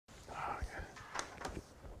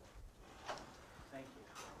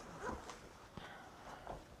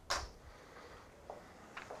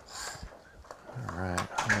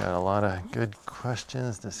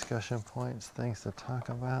questions, discussion points, things to talk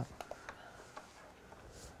about?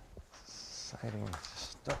 Exciting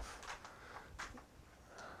stuff.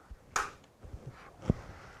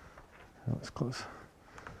 That was close.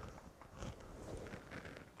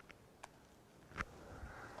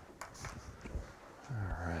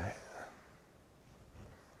 All right.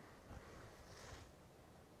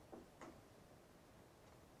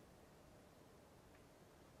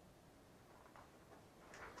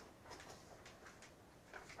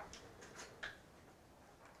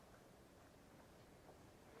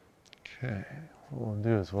 Okay, what we'll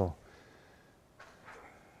do is we'll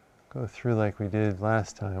go through like we did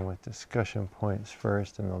last time with discussion points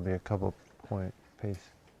first, and there'll be a couple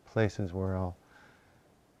places where I'll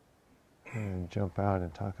jump out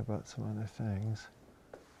and talk about some other things.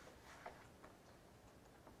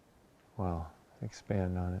 Well,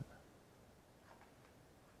 expand on it.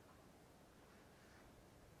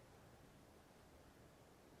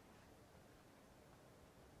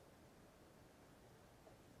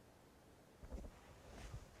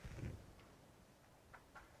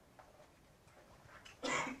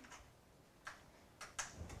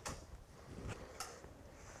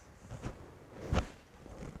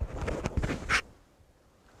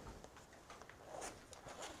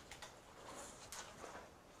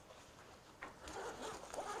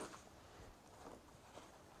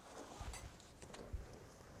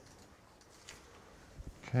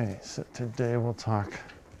 Okay, so today we'll talk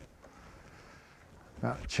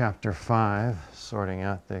about Chapter 5, sorting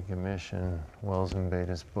out the Gamish Wells and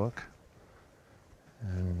Beda's book.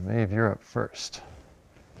 And Maeve, you're up first.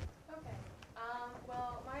 Okay.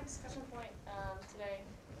 Well, my discussion point today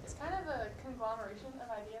is kind of a conglomeration of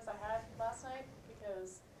ideas I had last night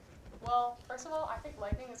because, well, first of all, I think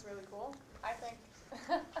lightning is really cool. I think,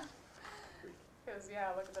 because,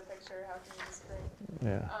 yeah, look at the picture, how can you disagree?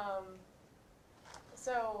 Yeah.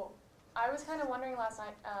 So I was kind of wondering last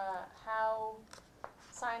night how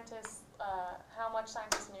much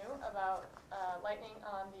scientists knew about lightning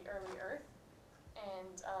on the early Earth,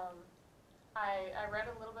 and I read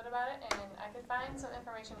a little bit about it, and I could find some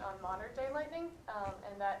information on modern day lightning,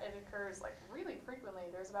 and that it occurs like really frequently.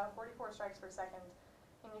 There's about 44 strikes per second,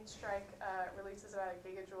 and each strike releases about a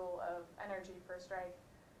gigajoule of energy per strike.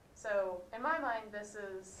 So in my mind, this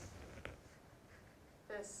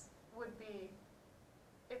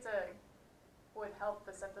would help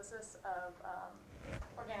the synthesis of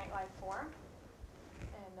organic life form.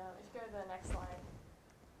 And if you go to the next slide,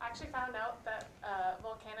 I actually found out that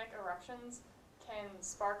volcanic eruptions can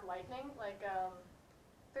spark lightning. Like,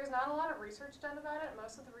 there's not a lot of research done about it.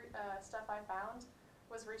 Most of the stuff I found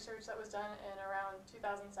was research that was done in around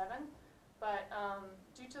 2007. But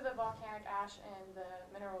due to the volcanic ash and the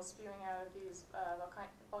minerals spewing out of these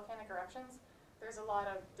volcanic eruptions, there's a lot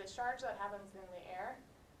of discharge that happens in the air.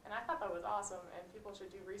 And I thought that was awesome, and people should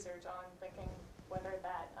do research on thinking whether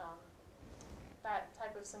that that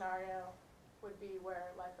type of scenario would be where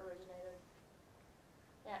life originated.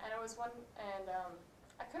 Yeah, and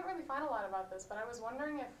I couldn't really find a lot about this, but I was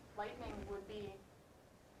wondering if lightning would be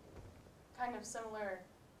kind of similar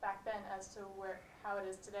back then as to how it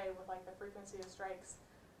is today with like the frequency of strikes.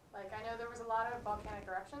 Like, I know there was a lot of volcanic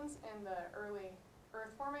eruptions in the early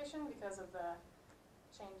Earth formation because of the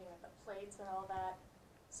changing of the plates and all that.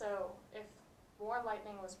 So if more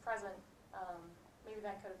lightning was present, maybe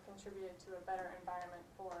that could have contributed to a better environment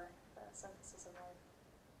for the synthesis of life.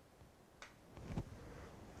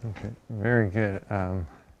 Okay, very good.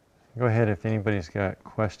 Go ahead if anybody's got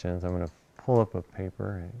questions. I'm going to pull up a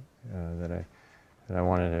paper that I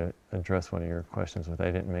wanted to address one of your questions with.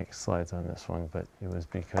 I didn't make slides on this one, but it was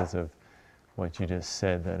because of what you just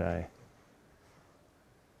said that I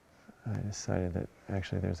decided that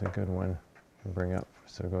actually there's a good one to bring up.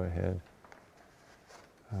 So go ahead.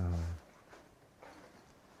 Hold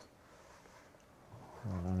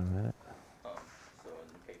on a minute. So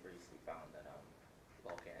in the papers we found that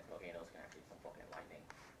volcanoes can actually pump volcanic lightning.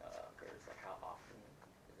 There's like how often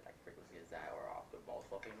is it, like frequency is that, or often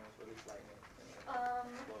most volcanoes release lightning?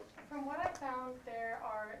 From what I found, there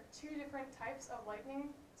are two different types of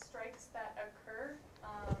lightning strikes that occur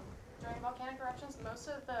during volcanic eruptions.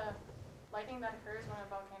 Most of the lightning that occurs when a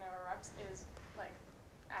volcano erupts is like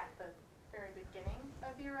at the very beginning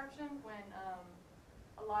of the eruption when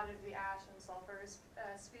a lot of the ash and sulfur is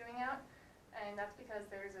spewing out, and that's because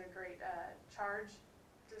there's a great charge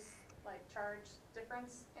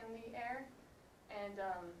difference in the air. And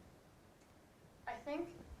I think,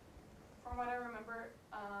 from what I remember,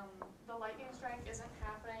 the lightning strike isn't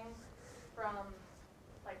happening from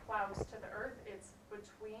like clouds to the earth, it's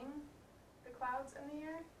between the clouds and the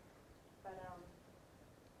air. But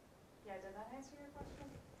Yeah, did that answer your question?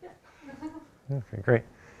 Yeah. Okay, great.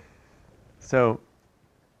 So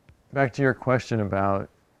back to your question about,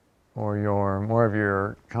 or more of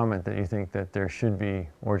your comment that you think that there should be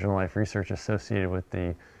origin life research associated with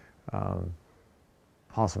the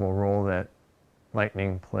possible role that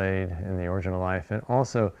lightning played in the origin of life. And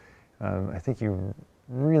also, I think you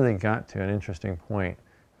really got to an interesting point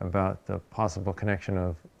about the possible connection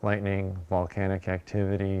of lightning, volcanic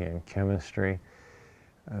activity, and chemistry.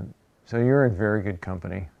 So you're in very good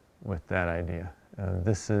company with that idea.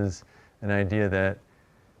 This is an idea that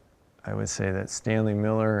I would say that Stanley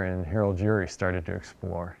Miller and Harold Urey started to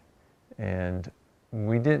explore. And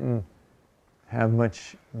we didn't have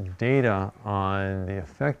much data on the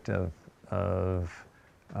effect of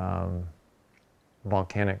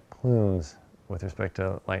volcanic plumes with respect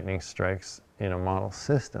to lightning strikes in a model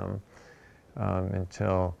system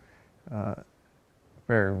until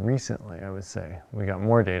very recently, I would say. We got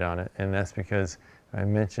more data on it, and that's because I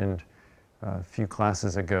mentioned a few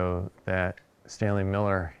classes ago that Stanley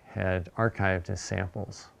Miller had archived his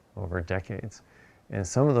samples over decades. And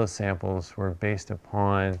some of those samples were based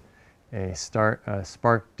upon a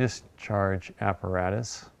spark discharge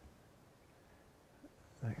apparatus,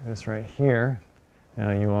 like this right here.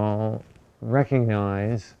 Now you all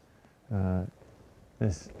recognize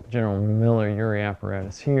this General Miller-Urey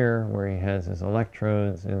apparatus here, where he has his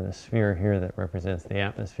electrodes in the sphere here that represents the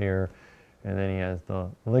atmosphere, and then he has the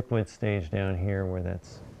liquid stage down here where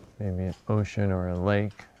that's maybe an ocean or a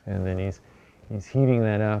lake, and then he's heating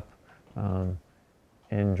that up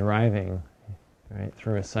and driving right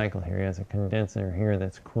through a cycle here. He has a condenser here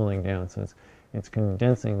that's cooling down, so it's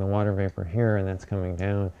condensing the water vapor here, and that's coming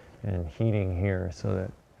down and heating here so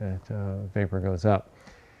that vapor goes up.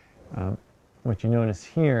 What you notice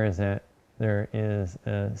here is that there is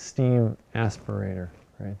a steam aspirator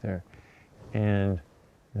right there, and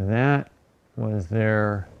that was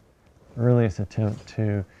their earliest attempt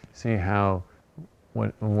to see how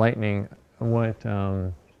what a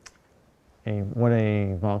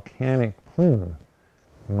volcanic plume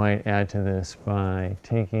might add to this by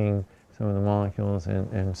taking some of the molecules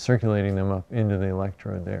and circulating them up into the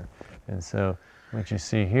electrode there. And so what you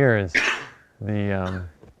see here is the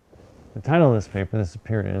title of this paper, this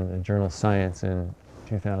appeared in the journal Science in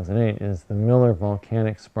 2008, is the Miller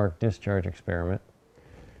Volcanic Spark Discharge Experiment.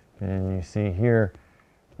 And you see here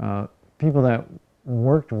people that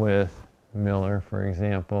worked with Miller, for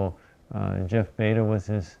example, Jeff Beta was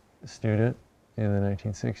his student in the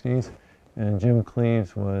 1960s, and Jim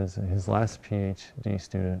Cleaves was his last PhD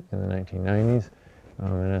student in the 1990s.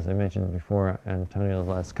 And as I mentioned before, Antonio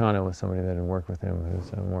Lascano was somebody that had worked with him,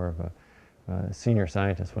 who's more of a senior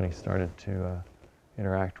scientist when he started to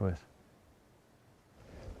interact with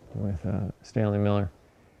Stanley Miller.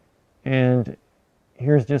 And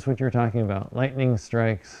here's just what you're talking about: lightning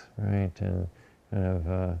strikes, right, and kind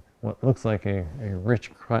of what looks like a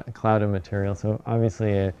rich cloud of material. So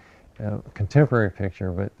obviously a contemporary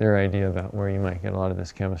picture, but their idea about where you might get a lot of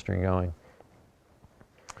this chemistry going.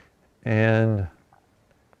 And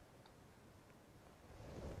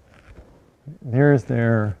there's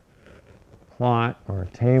their plot or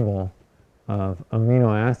table of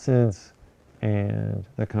amino acids and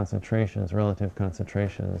the concentrations, relative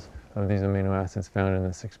concentrations of these amino acids found in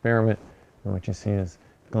this experiment. And what you see is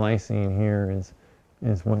glycine here is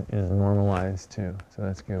what is normalized to. So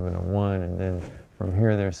that's given a 1, and then from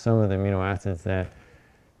here there's some of the amino acids that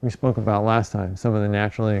we spoke about last time, some of the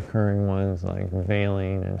naturally occurring ones like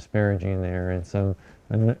valine and asparagine there,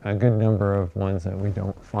 and a good number of ones that we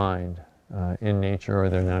don't find in nature, or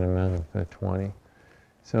they're not among the 20.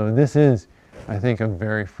 So this is, I think, a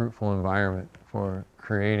very fruitful environment for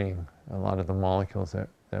creating a lot of the molecules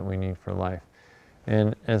that we need for life.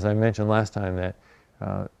 And as I mentioned last time, that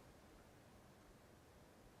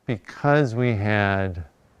because we had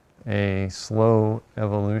a slow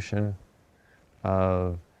evolution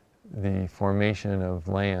of the formation of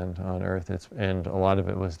land on Earth, and a lot of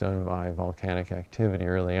it was done by volcanic activity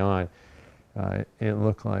early on, it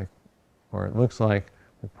looks like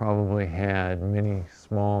we probably had many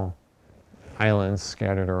small islands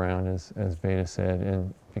scattered around, as Beta said,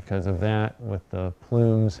 and because of that, with the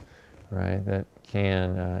plumes, right, that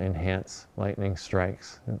can enhance lightning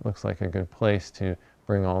strikes, it looks like a good place to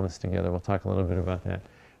bring all this together. We'll talk a little bit about that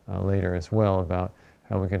later as well, about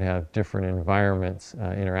how we could have different environments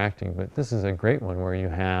interacting. But this is a great one where you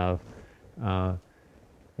have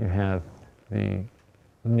the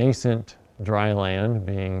nascent dry land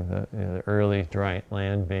being the early dry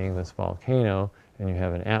land being this volcano, and you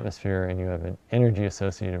have an atmosphere and you have an energy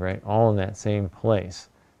associated, right, all in that same place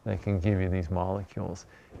that can give you these molecules.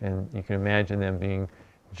 And you can imagine them being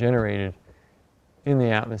generated in the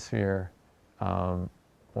atmosphere,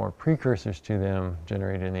 or precursors to them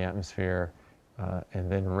generated in the atmosphere,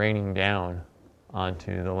 and then raining down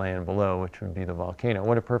onto the land below, which would be the volcano.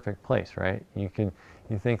 What a perfect place, right? You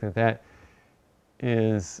think that that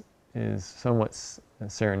is somewhat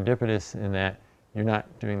serendipitous in that you're not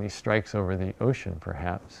doing these strikes over the ocean,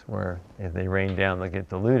 perhaps, where if they rain down, they'll get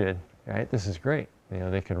diluted, right? This is great. You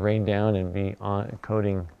know, they could rain down and be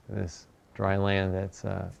coating this dry land that's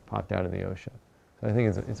popped out of the ocean. So I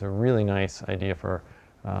think it's a really nice idea for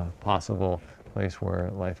a possible place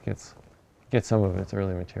where life gets some of its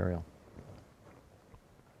early material.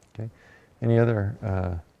 Okay. Any other,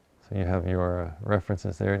 so you have your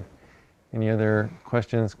references there. Any other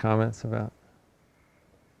questions, comments about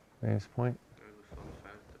Dave's point?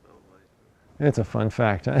 It's a fun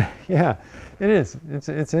fact. Yeah, it is.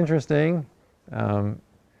 It's interesting.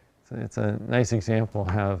 It's a nice example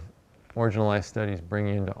how original life studies bring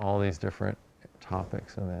you into all these different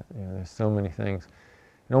topics, and that, you know, there's so many things.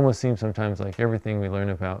 It almost seems sometimes like everything we learn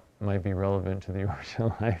about might be relevant to the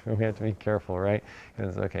original life, and we have to be careful, right?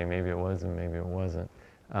 Because, okay, maybe it was and maybe it wasn't.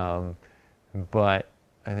 But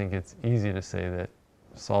I think it's easy to say that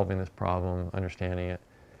solving this problem, understanding it,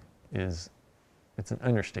 it's an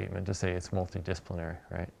understatement to say it's multidisciplinary,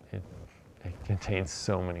 right? It contains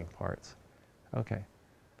so many parts. Okay,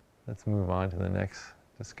 let's move on to the next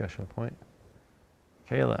discussion point.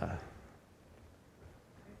 Kayla.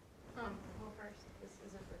 Well, first, this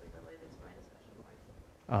isn't really related to my discussion point.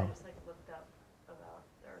 Oh. I just looked up about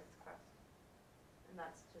the Earth's crust, and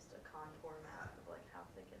that's just a contour map of how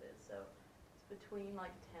thick it is. So it's between 10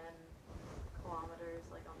 kilometers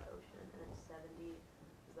on the ocean, and then 70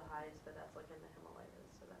 is the highest, but that's in the Himalayas.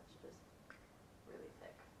 So that's just really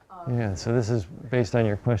thick. Yeah. So this is based on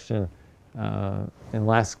your question in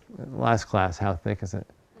last class. How thick is it?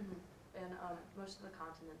 And most of the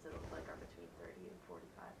continents, it looks are between 30 and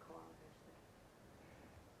 45 kilometers thick.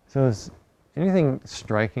 So is anything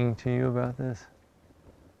striking to you about this?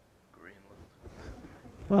 Greenland.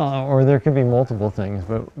 Well, or there could be multiple things,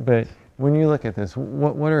 but when you look at this,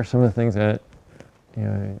 what are some of the things that, you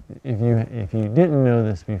know, if you didn't know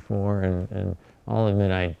this before, and I'll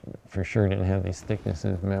admit I for sure didn't have these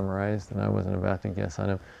thicknesses memorized, and I wasn't about to guess on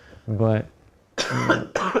them, but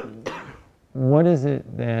what is it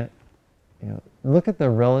that, you know, look at the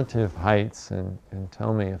relative heights and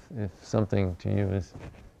tell me if something to you is,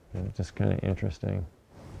 you know, just kind of interesting.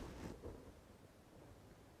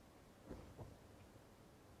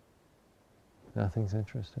 Nothing's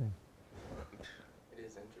interesting. It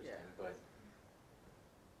is interesting, but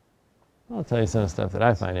I'll tell you some stuff that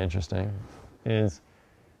I find interesting is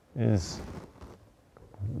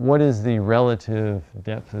what is the relative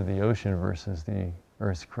depth of the ocean versus the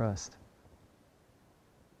Earth's crust?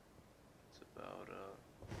 it's about a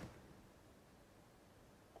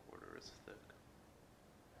quarter as thick.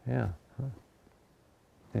 Yeah. Huh.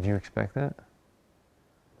 Did you expect that?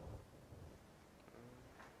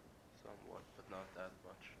 Somewhat, but not that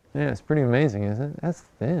much. Yeah, it's pretty amazing, isn't it? That's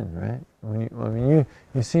thin, right? When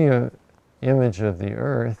you see a image of the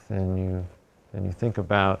Earth and you think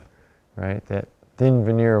about, right, that thin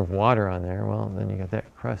veneer of water on there, well, then you got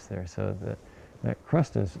that crust there. So that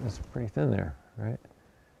crust is pretty thin there, right?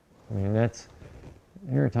 I mean,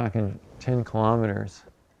 you're talking 10 kilometers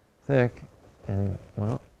thick, and,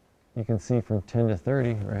 well, you can see from 10 to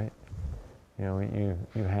 30, right? You know,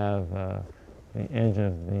 you have the edge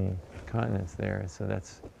of the continents there, so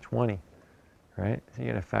that's 20, right? So you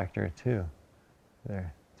get a factor of 2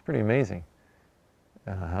 there. It's pretty amazing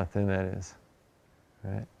how thin that is,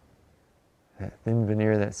 right? That thin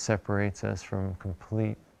veneer that separates us from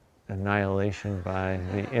complete annihilation by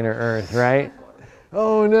the inner Earth, right?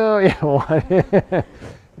 Oh no, yeah,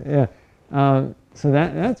 yeah. So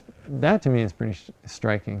that to me is pretty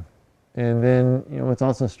striking. And then, you know, what's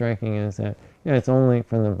also striking is that, yeah, it's only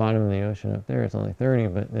from the bottom of the ocean up there, it's only 30,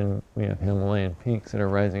 but then we have Himalayan peaks that are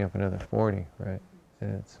rising up another 40, right?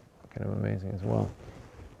 And it's kind of amazing as well.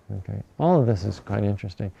 Okay, all of this is quite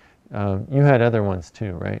interesting. You had other ones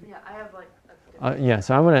too, right? Yeah, I have yeah,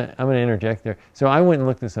 so I'm gonna interject there. So I went and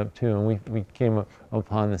looked this up too, and we came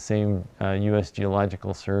upon the same U.S.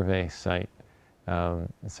 Geological Survey site.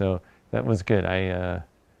 So that was good. Hold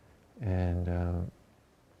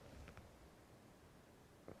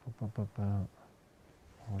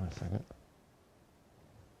on a second.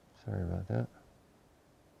 Sorry about that.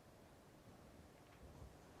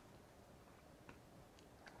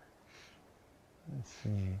 Let's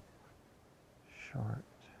see. Short.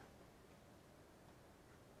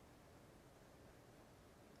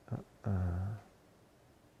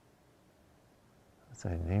 Let's say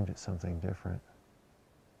I named it something different.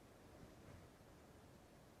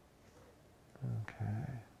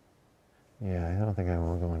 don't think I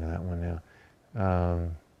will go into that one now.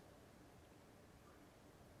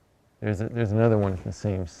 There's another one at the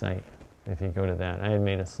same site. If you go to that, I had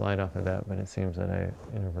made a slide off of that, but it seems that I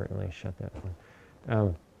inadvertently shut that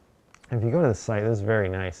one. If you go to the site, this is a very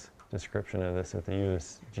nice description of this at the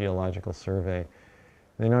U.S. Geological Survey.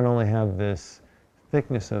 They not only have this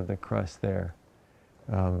thickness of the crust there,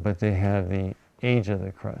 but they have the age of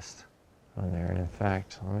the crust on there. And in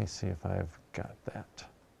fact, let me see if I've got that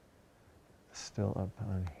still up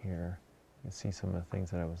on here. You can see some of the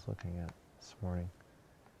things that I was looking at this morning.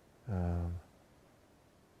 And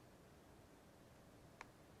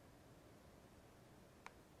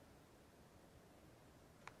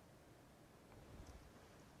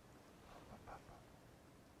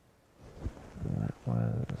that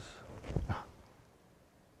was,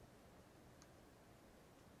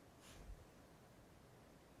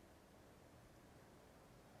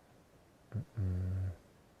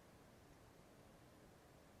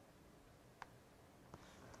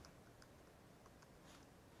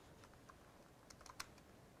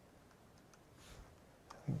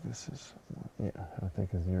 I think this is, yeah, how thick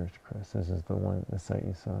is the Earth's crust? This is the one, the site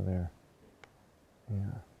you saw there.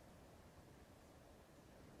 Yeah.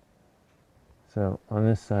 So on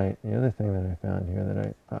this site, the other thing that I found here that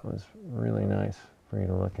I thought was really nice for you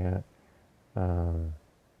to look at,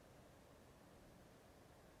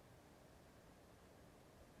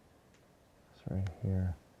 it's right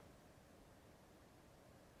here.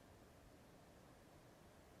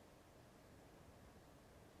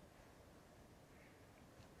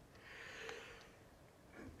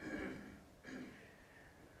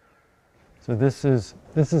 So this is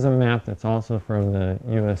a map that's also from the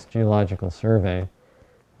U.S. Geological Survey,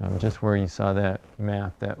 just where you saw that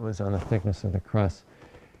map that was on the thickness of the crust.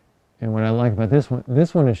 And what I like about this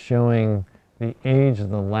one is showing the age of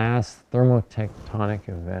the last thermotectonic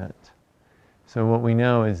event. So what we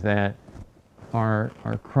know is that our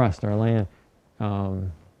crust, our land,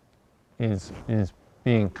 is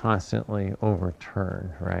being constantly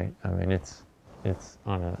overturned, right? I mean, it's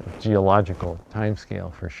on a geological time scale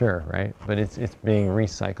for sure, right? But it's being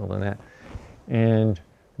recycled in that. And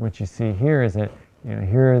what you see here is that, you know,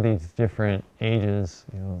 here are these different ages,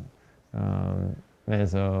 you know,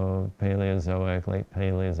 Meso, Paleozoic, late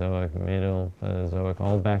Paleozoic, Middle Paleozoic,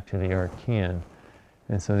 all back to the Archean.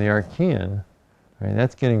 And so the Archean, right,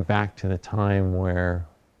 that's getting back to the time where,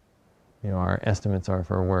 you know, our estimates are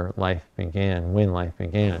for where life began, when life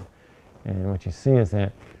began. And what you see is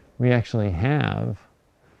that we actually have,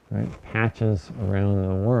 right, patches around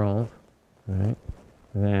the world, right,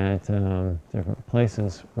 that different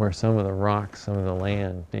places where some of the rocks, some of the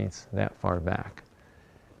land dates that far back.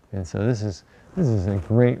 And so this is a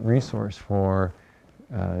great resource for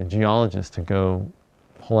geologists to go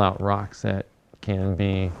pull out rocks that can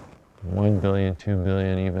be 1 billion, 2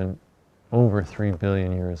 billion, even over 3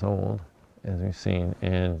 billion years old, as we've seen,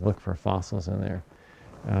 and look for fossils in there.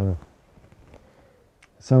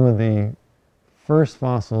 Some of the first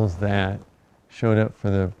fossils that showed up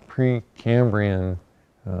for the Precambrian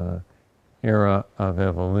era of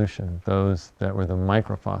evolution, those that were the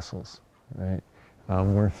microfossils, right,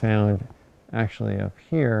 were found actually up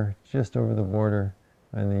here, just over the border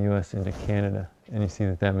in the U.S. into Canada. And you see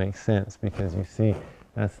that that makes sense because you see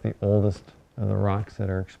that's the oldest of the rocks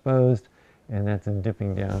that are exposed, and that's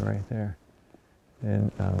dipping down right there.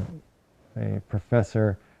 And a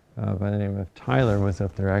professor by the name of Tyler was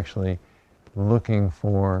up there actually looking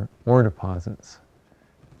for ore deposits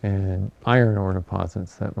and iron ore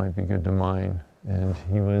deposits that might be good to mine. And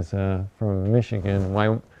he was from Michigan.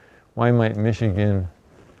 Why might Michigan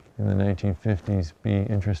in the 1950s be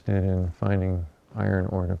interested in finding iron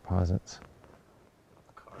ore deposits?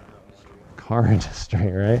 Car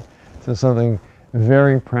industry, right? So something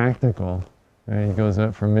very practical. Right? He goes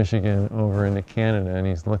up from Michigan over into Canada, and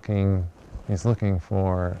he's looking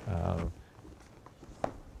for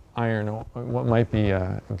iron, what might be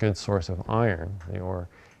a good source of iron, the ore.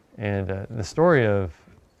 And the story of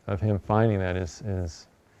him finding that is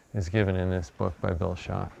given in this book by Bill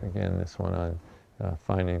Schaff. Again, this one on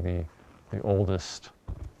finding the oldest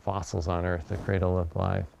fossils on Earth, the cradle of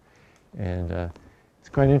life. And it's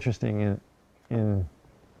quite interesting in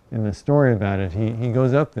the story about it. He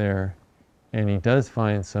goes up there and he does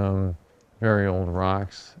find some very old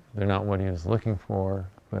rocks. They're not what he was looking for,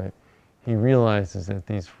 but he realizes that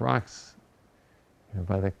these rocks, you know,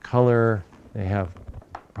 by the color, they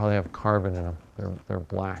probably have carbon in them. They're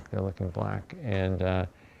black. They're looking black. And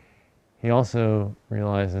he also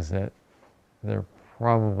realizes that they're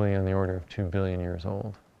probably on the order of 2 billion years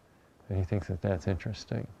old. And he thinks that that's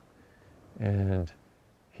interesting. And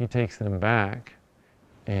he takes them back,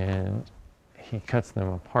 and he cuts them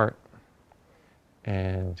apart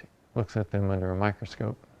and looks at them under a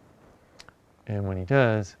microscope. And when he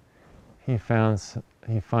does, he finds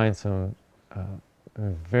some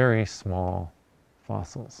very small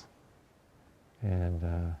fossils. And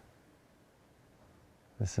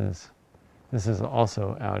this is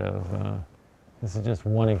also out of this is just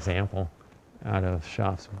one example out of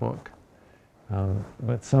Schaff's book.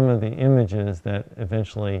 But some of the images that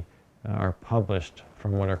eventually are published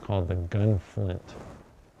from what are called the gunflint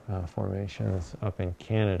formations up in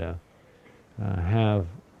Canada have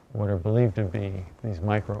what are believed to be these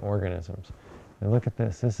microorganisms. And look at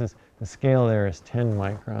this. The scale there is 10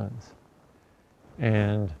 microns.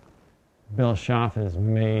 And Bill Schaff has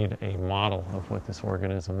made a model of what this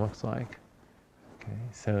organism looks like. Okay,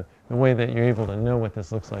 so the way that you're able to know what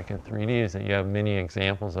this looks like in 3D is that you have many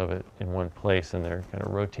examples of it in one place and they're kind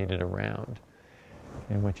of rotated around.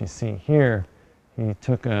 And what you see here, he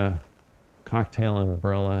took a cocktail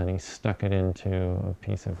umbrella and he stuck it into a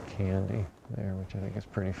piece of candy there, which I think is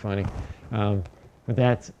pretty funny. But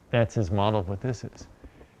that's his model of what this is.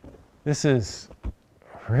 This is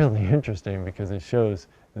really interesting because it shows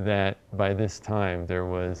that by this time there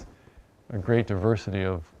was a great diversity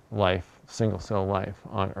of life, single-cell life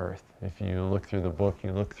on Earth. If you look through the book,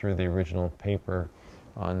 you look through the original paper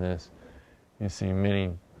on this, you see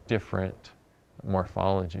many different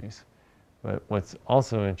morphologies. But what's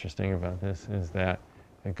also interesting about this is that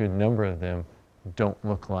a good number of them don't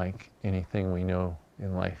look like anything we know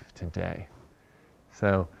in life today.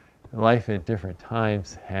 So life at different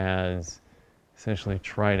times has essentially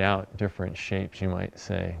tried out different shapes, you might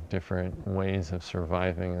say, different ways of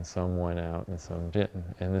surviving, and some went out and some didn't.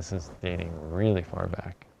 And this is dating really far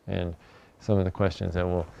back. And some of the questions that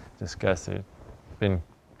we'll discuss have been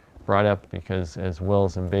brought up because, as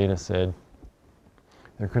Wells and Beta said,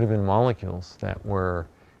 there could have been molecules that were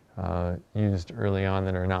used early on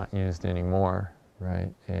that are not used anymore,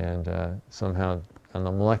 right? And somehow on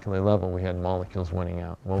the molecular level we had molecules winning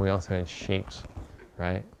out. Well, we also had shapes,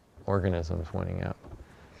 right? Organisms winning out.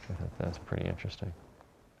 I think that's pretty interesting.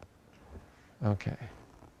 Okay.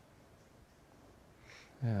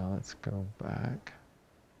 Now let's go back.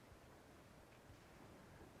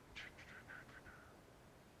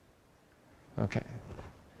 Okay.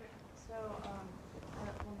 So,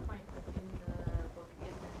 at one point in the book,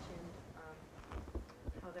 it mentioned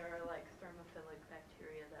how there are like thermophilic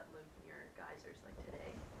bacteria that live near geysers like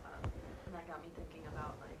today, and that got me thinking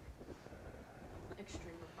about like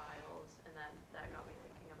extremophiles, and then that got me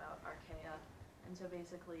thinking about archaea. And so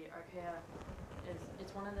basically, archaea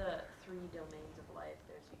it's one of the 3 domains of life.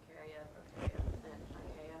 There's eukarya, prokarya, and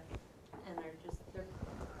archaea, and they're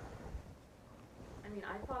I mean,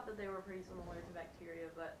 I thought that they were pretty similar to bacteria,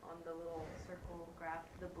 but on the little circle graph,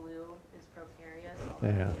 the blue is prokarya, so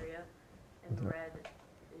bacteria, and the red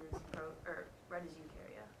is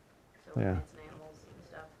eukarya, so plants and animals and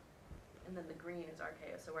stuff. And then the green is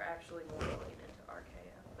archaea, so we're actually more related to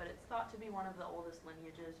archaea. But it's thought to be one of the oldest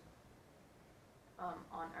lineages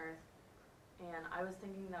on Earth. And I was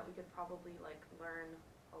thinking that we could probably like learn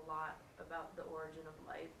a lot about the origin of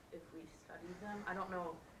life if we studied them. I don't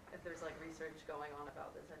know if there's like research going on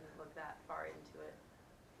about this. I didn't look that far into it,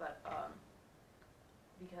 but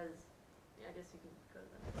because I guess you can go to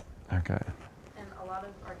the next one. Okay. And a lot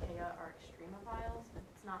of archaea are extremophiles.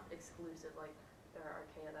 It's not exclusive. Like there are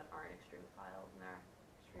archaea that aren't extremophiles, and there are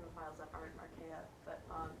extremophiles that aren't archaea. But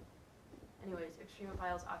anyways,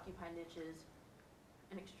 extremophiles occupy niches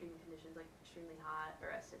in extreme conditions, like extremely hot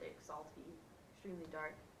or acidic, salty, extremely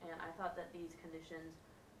dark. And I thought that these conditions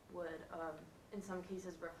would, in some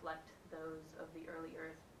cases, reflect those of the early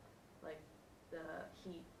Earth, like the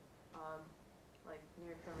heat, like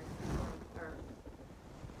near current or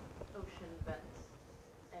ocean vents,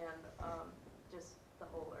 and just the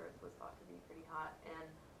whole Earth was thought to be pretty hot. And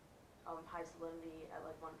high salinity, at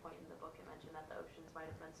like one point in the book, it mentioned that the oceans might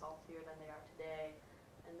have been saltier than they are today,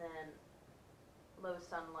 and then low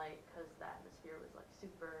sunlight because the atmosphere was like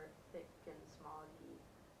super thick and smoggy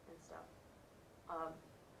and stuff.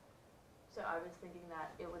 So I was thinking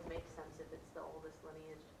that it would make sense if it's the oldest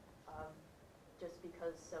lineage, just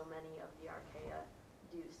because so many of the archaea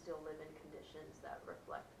do still live in conditions that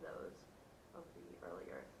reflect those of the early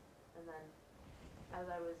Earth. And then as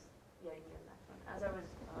I was, you can go to the next one. As I was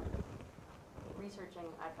researching,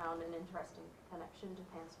 I found an interesting connection to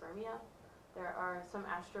panspermia. There are some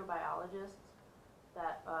astrobiologists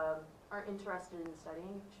that are interested in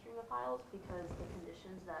studying extremophiles because the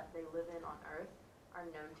conditions that they live in on Earth are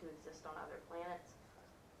known to exist on other planets.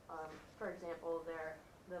 For example,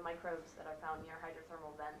 the microbes that are found near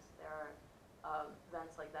hydrothermal vents, there are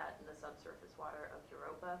vents like that in the subsurface water of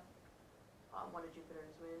Europa. one of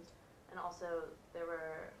Jupiter's moons. And also there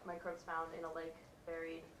were microbes found in a lake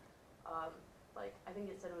buried, like I think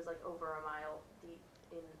it said it was like over a mile deep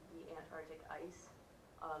in the Antarctic ice.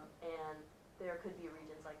 And there could be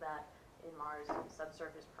regions like that in Mars'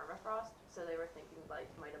 subsurface permafrost. So they were thinking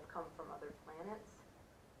life might have come from other planets.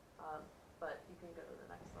 But you can go to the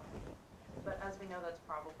next slide. But as we know, that's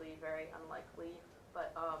probably very unlikely.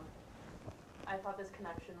 But I thought this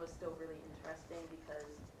connection was still really interesting because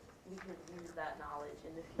we could use that knowledge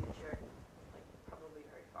in the future, like probably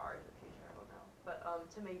very far in the future, I don't know. But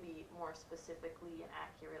to maybe more specifically and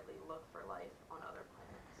accurately look for life on other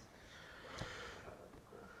planets. That would be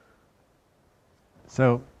cool.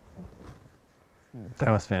 So that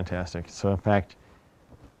was fantastic. So in fact,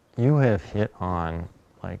 you have hit on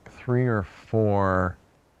like 3 or 4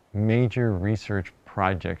 major research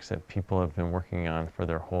projects that people have been working on for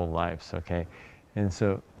their whole lives, okay? And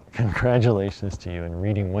so congratulations to you. In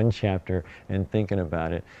reading one chapter and thinking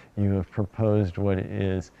about it, you have proposed what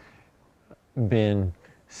is been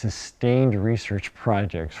sustained research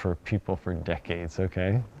projects for people for decades,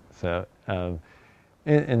 okay? So, and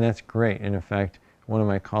that's great. And in fact, one of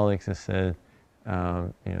my colleagues has said, you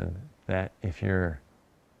know, that if you're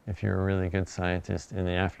a really good scientist in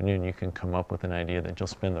the afternoon, you can come up with an idea that you'll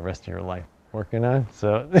spend the rest of your life working on.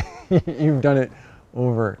 So you've done it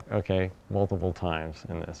over, okay, multiple times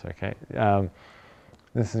in this, okay?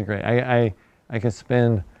 This is great. I could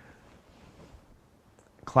spend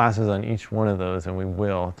classes on each one of those, and we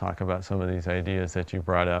will talk about some of these ideas that you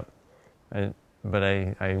brought up. But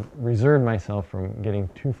I reserved myself from getting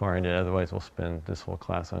too far into it, otherwise we'll spend this whole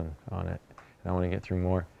class on it. And I want to get through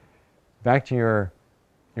more. Back to your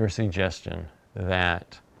suggestion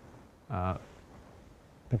that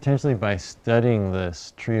potentially by studying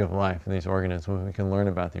this tree of life and these organisms, we can learn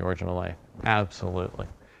about the origin of life. Absolutely.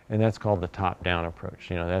 And that's called the top-down approach.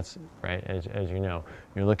 You know, that's right, as you know,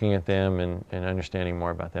 you're looking at them and understanding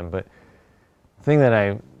more about them. But the thing that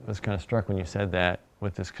I was kind of struck when you said that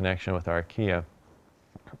with this connection with archaea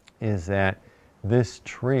is that this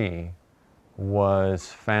tree was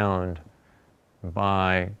found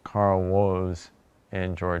by Carl Woese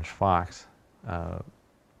and George Fox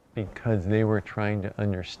because they were trying to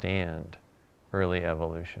understand early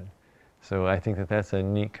evolution. So I think that that's a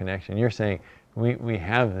neat connection. You're saying we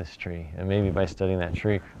have this tree, and maybe by studying that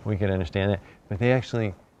tree we could understand it, but they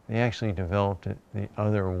actually developed it the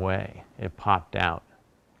other way. It popped out,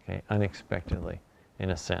 okay, unexpectedly,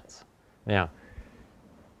 in a sense. Now,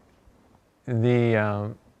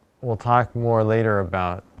 we'll talk more later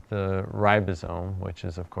about the ribosome, which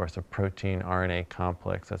is of course a protein RNA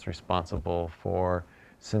complex that's responsible for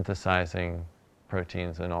synthesizing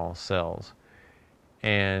proteins in all cells.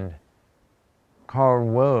 And Carl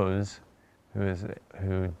Woese,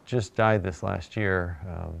 who just died this last year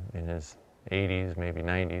in his 80s, maybe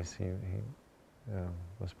 90s, he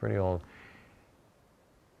was pretty old.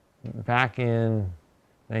 Back in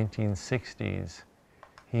 1960s,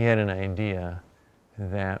 he had an idea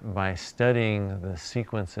that by studying the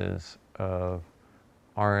sequences of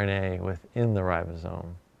RNA within the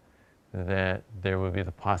ribosome, that there would be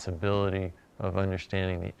the possibility of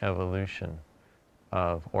understanding the evolution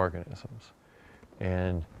of organisms.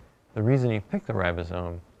 And the reason he picked the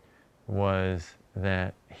ribosome was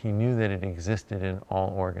that he knew that it existed in all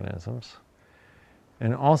organisms.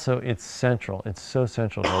 And also it's central, it's so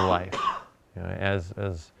central to life. You know,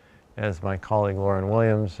 as my colleague Lauren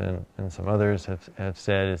Williams and some others have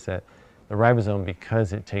said, is that the ribosome,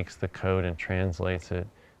 because it takes the code and translates it,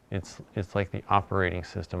 it's like the operating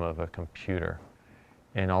system of a computer.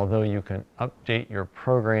 And although you can update your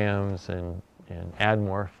programs and add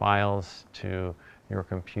more files to your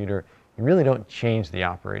computer, you really don't change the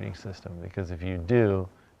operating system, because if you do,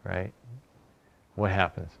 right, what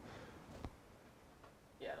happens?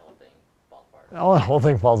 Yeah, the whole thing falls apart. Oh, the whole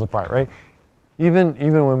thing falls apart, right? Even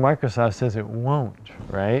when Microsoft says it won't,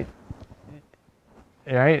 right?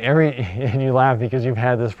 Right? And you laugh because you've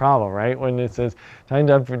had this problem, right? When it says time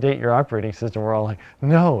to update your operating system, we're all like,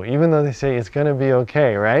 no, even though they say it's going to be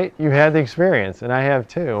okay, right? You had the experience, and I have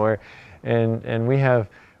too. And we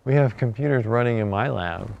have computers running in my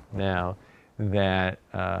lab now that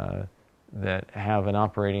have an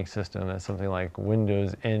operating system that's something like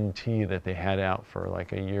Windows NT that they had out for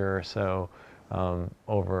like a year or so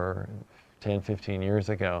over 10, 15 years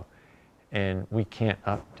ago, and we can't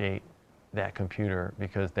update that computer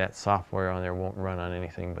because that software on there won't run on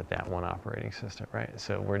anything but that one operating system, right?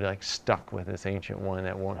 So we're like stuck with this ancient one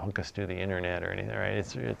that won't hook us to the internet or anything, right?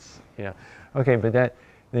 It's you know, okay, but the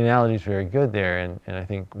analogy is very good there, and I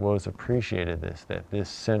think Woese appreciated this, that this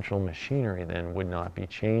central machinery then would not be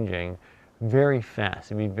changing very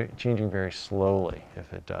fast. It'd be changing very slowly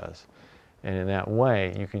if it does. And in that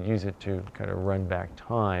way, you could use it to kind of run back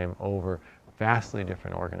time over vastly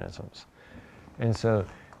different organisms. And so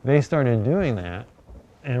they started doing that,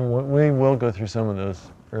 and we will go through some of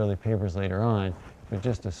those early papers later on, but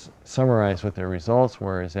just to summarize what their results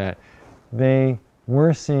were, is that they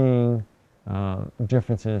were seeing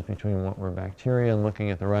differences between what were bacteria and looking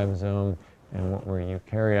at the ribosome and what were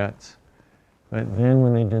eukaryotes. But then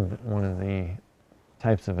when they did one of the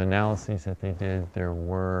types of analyses that they did, there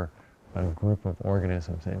were a group of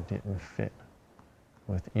organisms that didn't fit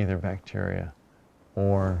with either bacteria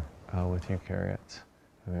or with eukaryotes.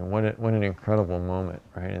 I mean, what an incredible moment,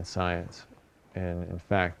 right, in science. And in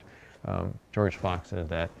fact, George Fox said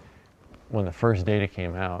that when the first data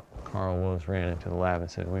came out, Carl Woese ran into the lab and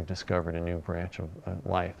said, we've discovered a new branch of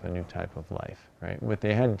life, a new type of life, right? But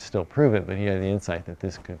they hadn't still prove it, but he had the insight that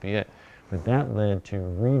this could be it. But that led to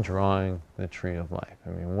redrawing the tree of life.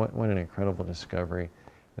 I mean, what an incredible discovery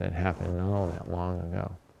that happened not all that long ago.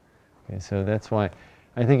 Okay, so that's why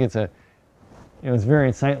I think it's it's very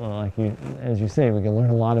insightful. Like as you say, we can learn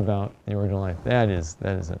a lot about the origin of life. That is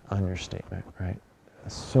an understatement, right?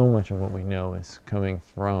 So much of what we know is coming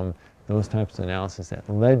from those types of analysis that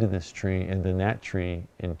led to this tree, and then that tree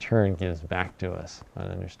in turn gives back to us on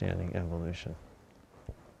understanding evolution.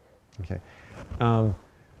 Okay.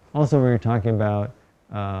 Also, we were talking about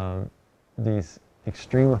these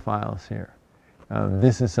extremophiles here.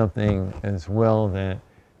 This is something as well that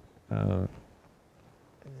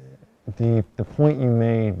the point you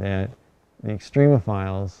made that the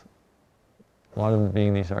extremophiles, a lot of them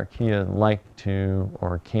being these archaea, like to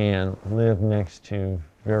or can live next to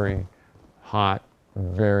very hot,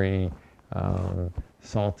 very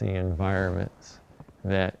salty environments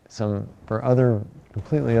that for other,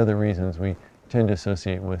 completely other reasons, we tend to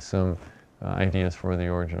associate with some ideas for the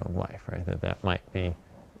origin of life, right? That might be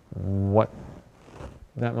the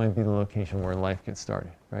location where life gets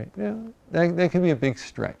started, right? Yeah, that could be a big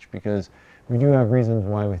stretch, because we do have reasons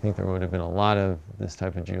why we think there would have been a lot of this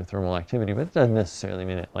type of geothermal activity, but it doesn't necessarily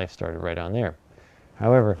mean that life started right on there.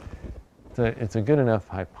 However, it's a good enough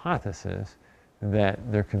hypothesis that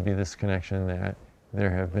there could be this connection, that there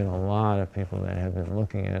have been a lot of people that have been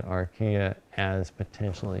looking at archaea as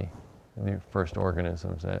potentially the first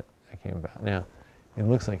organisms that came about. Now, it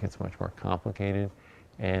looks like it's much more complicated,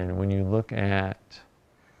 and when you go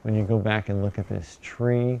back and look at this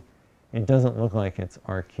tree, it doesn't look like it's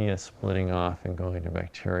archaea splitting off and going to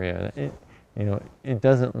bacteria. It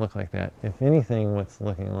doesn't look like that. If anything, what's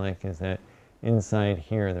looking like is that inside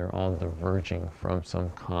here, they're all diverging from some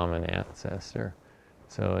common ancestor.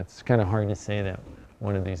 So it's kind of hard to say that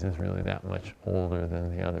one of these is really that much older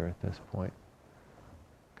than the other at this point.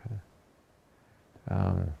 Okay.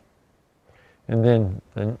 And then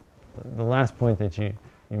the last point that you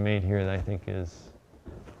made here that I think is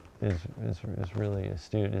really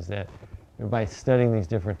astute is that by studying these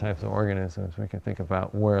different types of organisms, we can think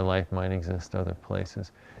about where life might exist other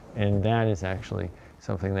places. And that is actually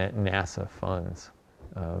something that NASA funds,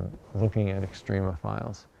 looking at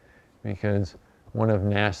extremophiles, because one of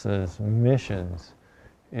NASA's missions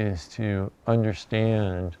is to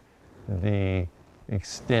understand the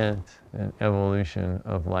extent and evolution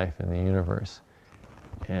of life in the universe.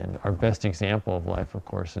 And our best example of life, of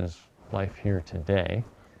course, is life here today.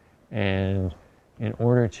 And in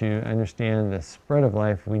order to understand the spread of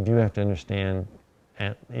life, we do have to understand,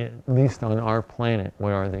 at least on our planet,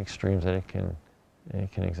 what are the extremes that it can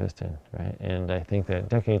exist in, right? And I think that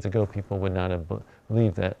decades ago, people would not have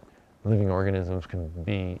believed that living organisms can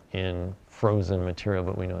be in frozen material,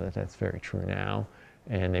 but we know that that's very true now.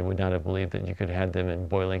 And they would not have believed that you could have them in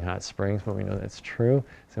boiling hot springs, but we know that's true.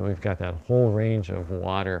 So we've got that whole range of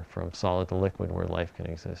water from solid to liquid where life can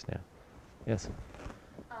exist now. Yes?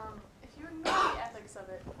 If you ignore the ethics of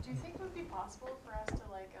it, do you think it would be possible for us to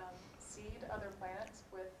seed other planets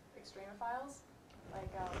with extremophiles?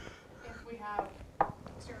 If we have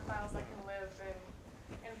extremophiles that can live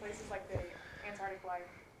in places like the Antarctic life,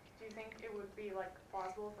 do you think it would be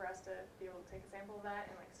plausible for us to be able to take a sample of that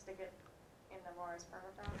and stick it in the Mars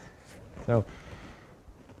permafrost? So,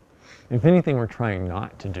 if anything, we're trying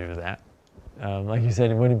not to do that. Like you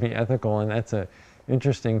said, it wouldn't be ethical, and that's an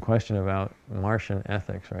interesting question about Martian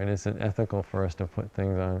ethics, right? Is it ethical for us to put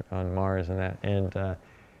things on Mars and that? And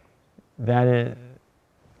that is,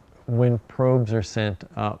 when probes are sent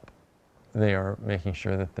up, they are making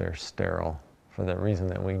sure that they're sterile for the reason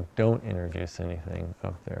that we don't introduce anything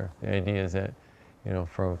up there. The idea is that,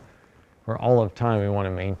 for all of time, we want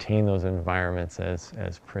to maintain those environments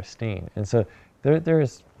as pristine. And so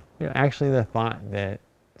there's actually the thought that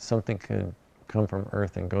something could come from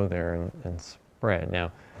Earth and go there and spread.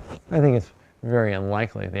 Now, I think it's very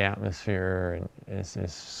unlikely. The atmosphere is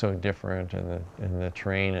so different, and the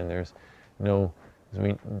terrain, and there's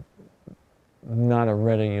not a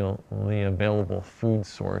readily available food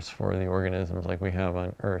source for the organisms like we have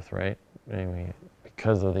on Earth, right? I mean,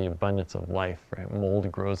 because of the abundance of life, right?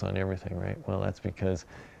 Mold grows on everything, right? Well, that's because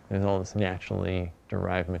there's all this naturally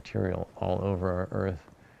derived material all over our Earth.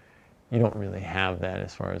 You don't really have that,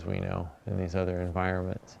 as far as we know, in these other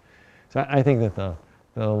environments. So I think that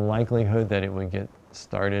the likelihood that it would get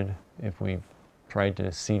started if we tried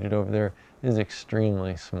to seed it over there is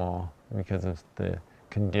extremely small because of the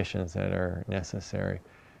conditions that are necessary.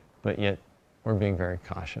 But yet, we're being very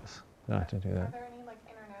cautious not to do Are that. there any like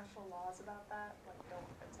international laws about that? Like don't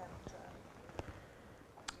attempt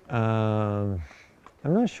to.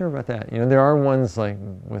 I'm not sure about that. You know, there are ones like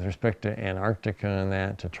with respect to Antarctica and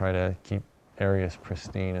that to try to keep areas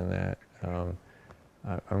pristine and that.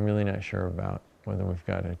 I'm really not sure about whether we've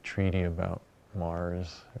got a treaty about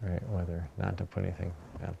Mars, right? Whether not to put anything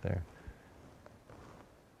out there.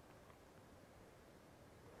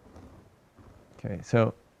 Okay,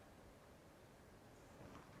 so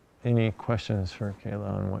any questions for Kayla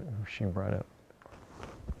on what she brought up?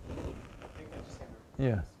 I think I just have a Yeah.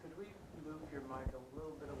 request. Could we move your mic a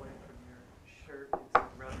little bit away from your shirt?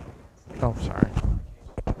 It's rubbing against Oh, sorry.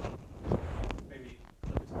 maybe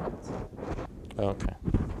flip it to that side. Okay.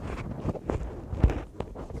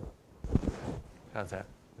 How's that?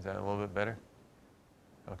 Is that a little bit better?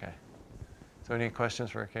 Okay. So any questions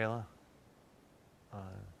for Kayla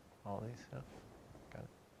on all these? No? Got it.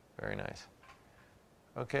 Very nice.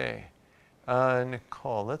 Okay.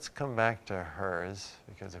 Nicole, let's come back to hers,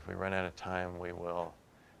 because if we run out of time, we will,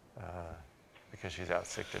 because she's out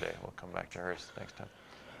sick today, we'll come back to hers next time.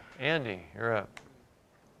 Andy, you're up.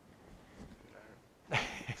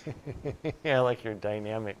 Yeah, I like your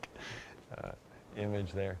dynamic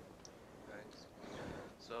image there. Thanks.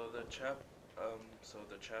 So the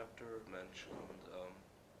chapter mentioned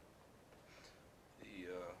the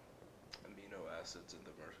amino acids in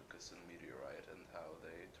the Murchison meteorite and how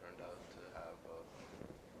they turned out to have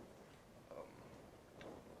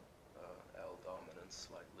L dominance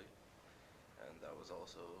slightly, and that was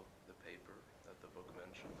also the paper that the book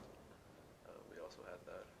mentioned. We also had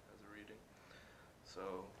that as a reading.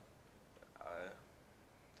 So I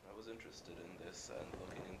was interested in this, and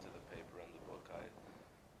looking into the paper and the book, I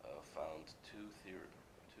found two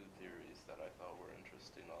theories that I thought were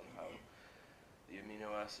interesting on how the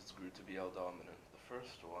amino acids grew to be L-dominant. The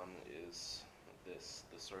first one is the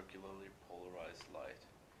circularly polarized light.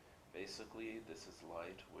 Basically, this is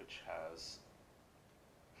light which has,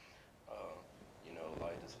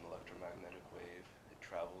 light is an electromagnetic wave. It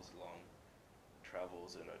travels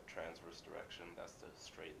in a transverse direction. That's the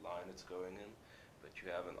straight line it's going in. But you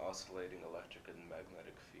have an oscillating electric and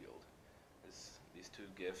magnetic field. These two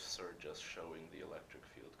GIFs are just showing the electric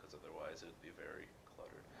field, because otherwise it would be very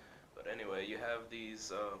cluttered. But anyway, you have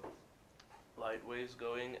these light waves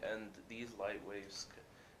going, and these light waves,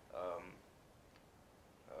 I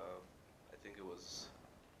think it was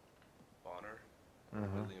Bonner,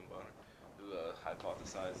 William Bonner, who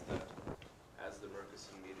hypothesized that as the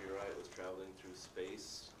Murchison meteorite was traveling through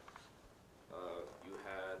space, you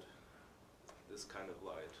had this kind of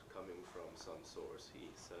light coming from some source. He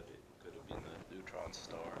said it could have been a neutron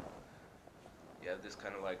star. You have this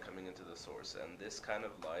kind of light coming into the source, and this kind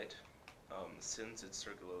of light, since it's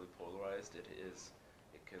circularly polarized, it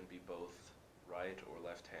can be both right or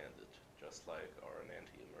left-handed, just like our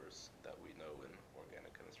enantiomers that we know in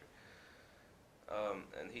organic chemistry.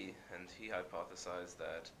 And he hypothesized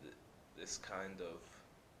that this kind of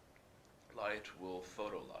light will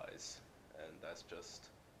photolyze, and that's just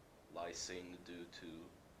lysing due to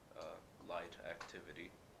light activity.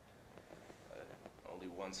 Only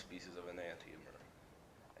one species of enantiomer,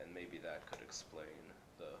 and maybe that could explain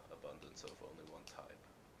the abundance of only one type.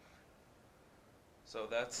 So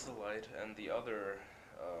that's the light, and the other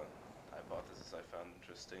hypothesis I found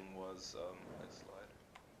interesting was, next slide.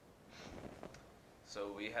 So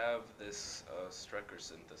we have this Strecker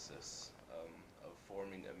synthesis of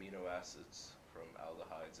forming amino acids from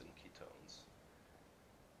aldehydes and ketones.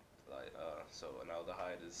 So an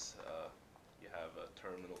aldehyde is, you have a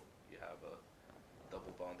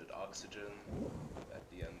double bonded oxygen at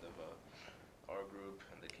the end of a R group,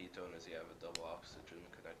 and the ketone is you have a double oxygen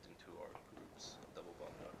connecting two R groups, double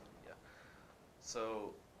bonded, yeah.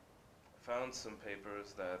 So I found some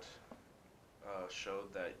papers that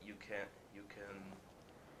showed that you can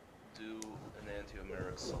do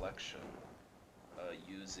enantiomeric selection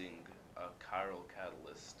using a chiral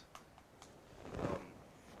catalyst.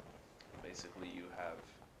 basically you have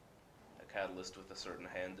a catalyst with a certain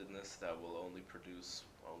handedness that will only produce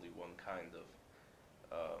only one kind of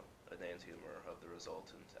an enantiomer of the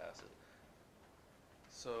resultant acid.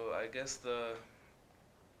 So I guess the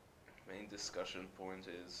main discussion point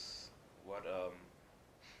is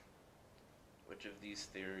which of these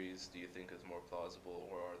theories do you think is more plausible,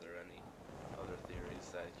 or are there any other theories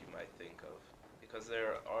that you might think of? Because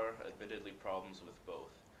there are admittedly problems with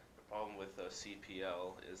both. The problem with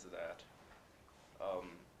CPL is that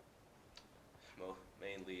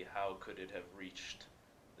mainly how could it have reached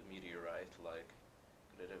the meteorite? Like,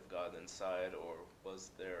 could it have gotten inside, or was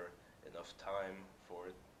there enough time for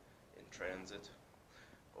it in transit?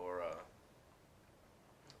 Or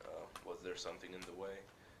was there something in the way?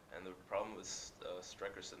 And the problem with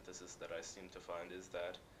Strecker synthesis that I seem to find is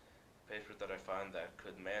that papers that I find that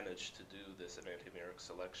could manage to do this enantiomeric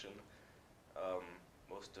selection,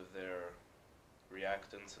 most of their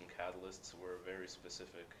reactants and catalysts were very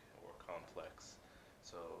specific or complex.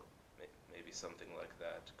 So maybe something like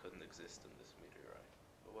that couldn't exist in this meteorite.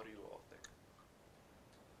 But what do you all think?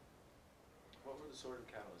 What were the sort of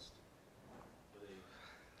catalysts? Were they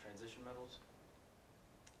transition metals?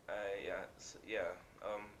 Yeah.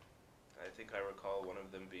 I think I recall one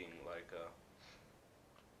of them being like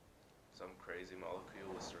some crazy molecule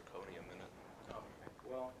with zirconium in it. Oh, okay.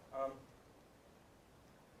 Well,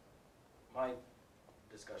 my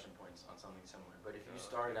discussion point's on something similar, but if you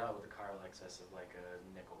started out with a chiral excess of like a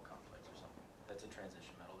nickel complex or something, that's a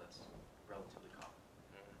transition metal that's relatively common.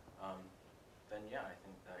 Mm-hmm. Then yeah, I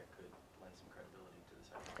think that could lend some credibility to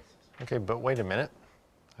this hypothesis. Okay, but wait a minute.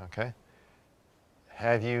 Okay.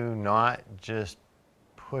 Have you not just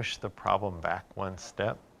pushed the problem back one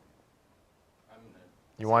step?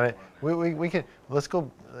 You want it? We can, let's go,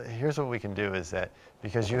 here's what we can do is that,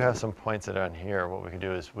 because you have some points that are on here, what we can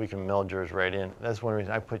do is we can meld yours right in. That's one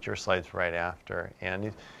reason I put your slides right after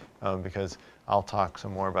Andy, because I'll talk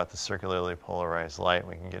some more about the circularly polarized light.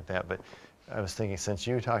 We can get that, but I was thinking, since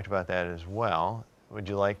you talked about that as well, would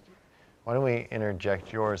you like, why don't we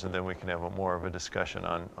interject yours, and then we can have more of a discussion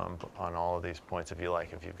on all of these points, if you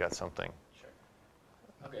like, if you've got something. Sure.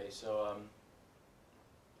 Okay, so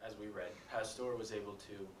as we read, Pasteur was able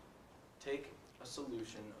to take a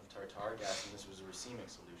solution of tartaric acid, and this was a racemic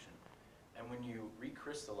solution, and when you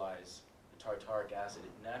recrystallize the tartaric acid,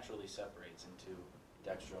 it naturally separates into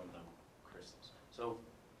dextro and the crystals. So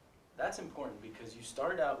that's important because you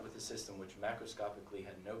started out with a system which macroscopically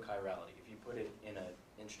had no chirality. If you put it in an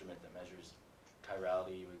instrument that measures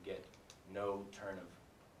chirality, you would get no turn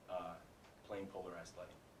of plane polarized light.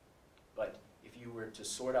 But if you were to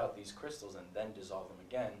sort out these crystals and then dissolve them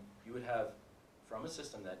again, you would have, from a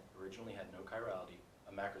system that originally had no chirality,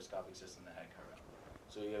 a macroscopic system that had chirality.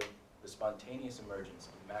 So you have the spontaneous emergence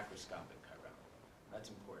of macroscopic chirality. That's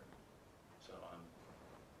important. So,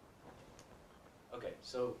 okay,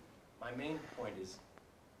 so my main point is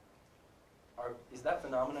that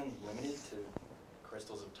phenomenon limited to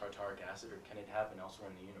crystals of tartaric acid, or can it happen elsewhere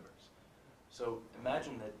in the universe? So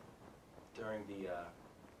imagine that during the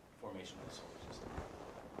formation of the solar system,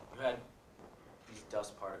 you had these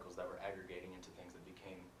dust particles that were aggregating into things that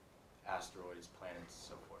became asteroids, planets,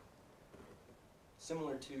 so forth.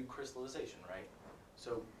 Similar to crystallization, right?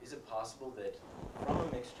 So is it possible that from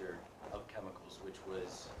a mixture of chemicals, which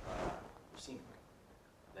was racemic,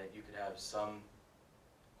 that you could have some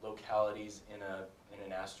localities in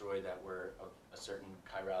an asteroid that were of a certain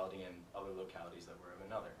chirality and other localities that were of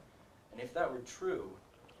another? And if that were true,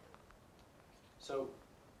 so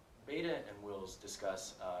Beta and Wills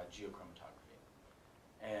discuss geochromatography.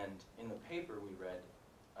 And in the paper we read,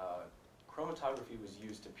 chromatography was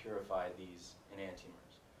used to purify these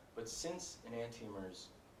enantiomers. But since enantiomers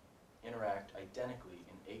interact identically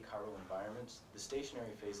in achiral environments, the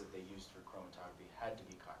stationary phase that they used for chromatography had to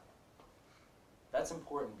be chiral. That's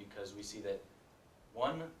important because we see that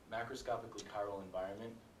one macroscopically chiral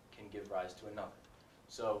environment can give rise to another.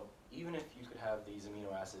 So even if you could have these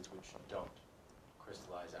amino acids which don't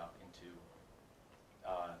crystallize out into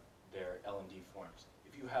their L&D forms,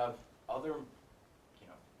 if you have other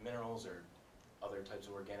minerals or other types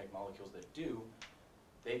of organic molecules that do,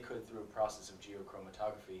 they could, through a process of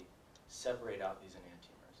geochromatography, separate out these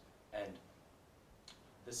enantiomers. And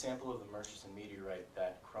the sample of the Murchison meteorite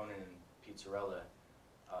that Cronin and Pizzarella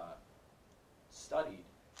studied,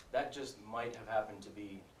 that just might have happened to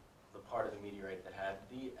be the part of the meteorite that had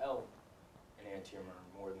the L enantiomer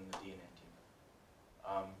more than the D enantiomer.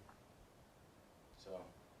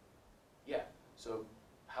 So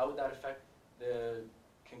how would that affect the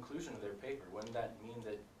conclusion of their paper? Wouldn't that mean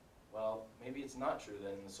that, well, maybe it's not true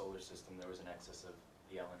that in the solar system there was an excess of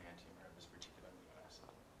the L enantiomer of this particular amino acid?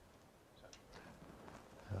 So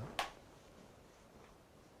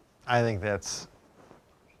I think that's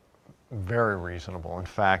very reasonable. In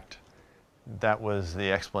fact, that was the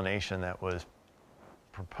explanation that was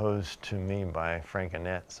proposed to me by Frank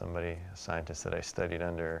Annett, a scientist that I studied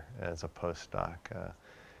under as a postdoc.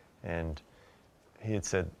 And he had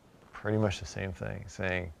said pretty much the same thing,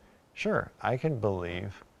 saying, sure, I can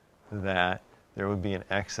believe that there would be an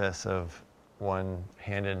excess of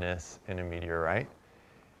one-handedness in a meteorite.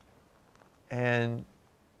 And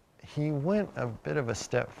he went a bit of a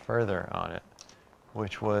step further on it,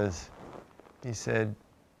 which was, he said,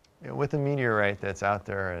 with a meteorite that's out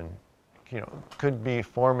there and could be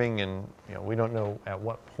forming, and we don't know at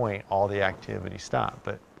what point all the activity stopped,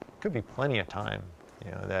 but could be plenty of time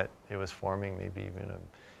that it was forming, maybe even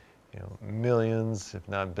millions, if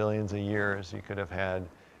not billions of years. You could have had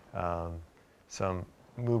some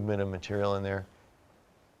movement of material in there.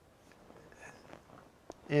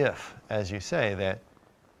 If, as you say, that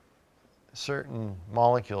certain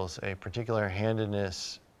molecules, a particular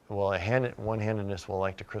handedness, well, one-handedness will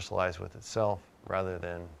like to crystallize with itself rather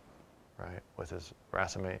than with his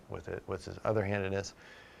racemate, with his other handedness,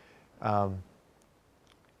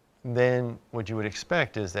 then what you would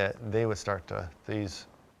expect is that they would start to,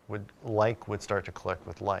 would start to collect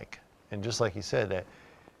with like. And just like you said, that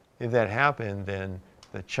if that happened, then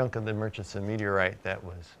the chunk of the Murchison meteorite that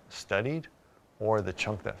was studied, or the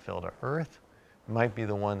chunk that fell to Earth, might be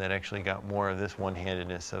the one that actually got more of this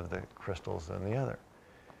one-handedness of the crystals than the other.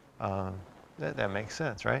 That makes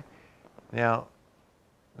sense, right? Now,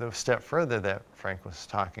 the step further that Frank was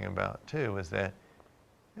talking about too is that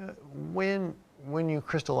when you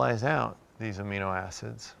crystallize out these amino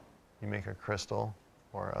acids, you make a crystal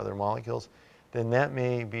or other molecules, then that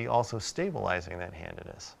may be also stabilizing that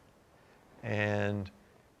handedness. And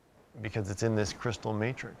because it's in this crystal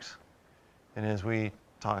matrix. And as we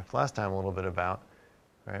talked last time a little bit about,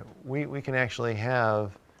 we can actually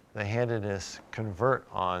have the handedness convert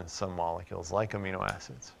on some molecules like amino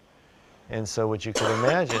acids. And so what you could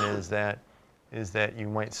imagine is that you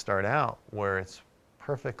might start out where it's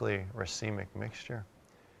perfectly racemic mixture,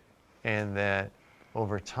 and that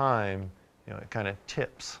over time, it kind of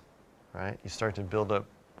tips, right? You start to build up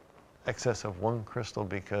excess of one crystal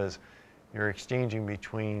because you're exchanging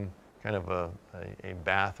between kind of a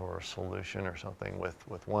bath or a solution or something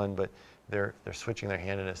with one, but they're switching their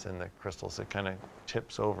handedness in the crystals. It kind of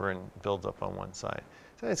tips over and builds up on one side.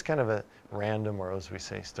 So it's kind of a random, or as we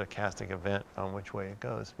say, stochastic event on which way it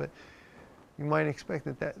goes. But you might expect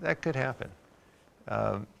that could happen.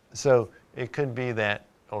 So it could be that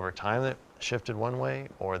over time it shifted one way,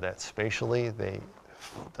 or that spatially the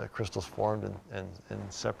crystals formed and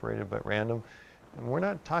separated but random. And we're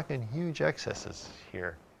not talking huge excesses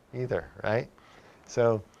here either, right?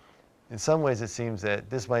 So in some ways it seems that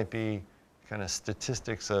this might be kind of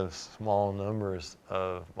statistics of small numbers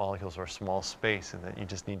of molecules or small space, and that you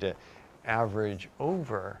just need to average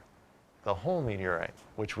over the whole meteorite,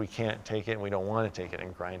 which we can't take it and we don't want to take it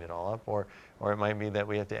and grind it all up, or it might be that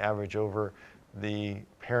we have to average over the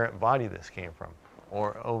parent body this came from,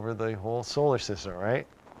 or over the whole solar system, right?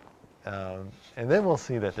 And then we'll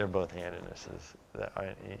see that they're both handednesses that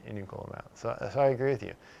are in equal amount. So I agree with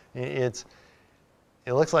you. It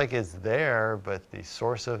looks like it's there, but the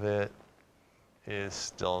source of it is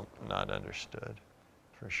still not understood,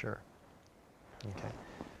 for sure. Okay.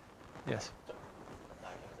 Yes.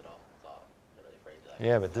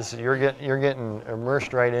 Yeah, but this you're getting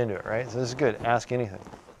immersed right into it, right? So this is good. Ask anything.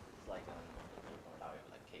 It's like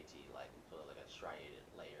like KT, like a striated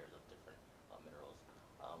layers of different minerals.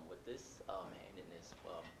 With this handedness,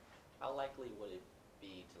 how likely would it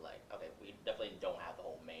be to we definitely don't have the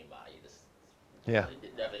whole main body. Yeah.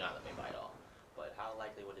 Definitely not the main body at all. But how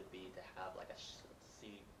likely would it be to have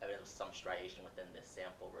see evidence of some striation within this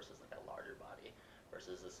sample versus like a larger body,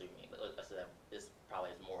 versus assuming that this probably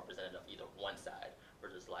is more representative of either one side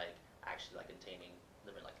versus actually containing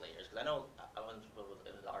different layers. Because I know I was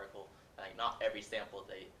in the article, not every sample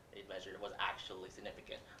they measured was actually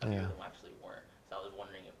significant. A few of them actually weren't. So I was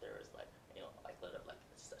wondering if there was likelihood of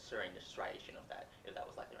assuring the striation of that, if that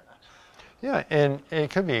was likely or not. Yeah, and it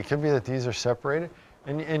could be that these are separated,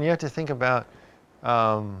 and you have to think about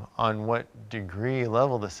on what degree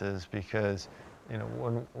level this is, because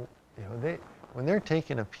when they're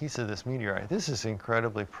taking a piece of this meteorite, this is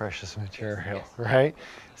incredibly precious material, yes. right?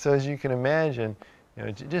 So as you can imagine,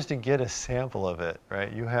 just to get a sample of it,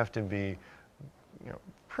 right, you have to be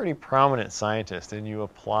pretty prominent scientist, and you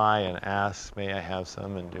apply and ask, may I have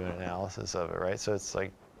some, and do an analysis of it, right? So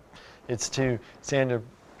it's to Sandra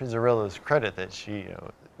Pizzarillo's credit that she,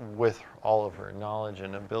 with all of her knowledge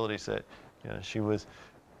and abilities, that she was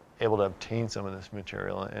able to obtain some of this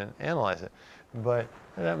material and analyze it. but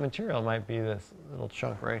that material might be this little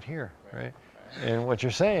chunk right here, right? Right. And what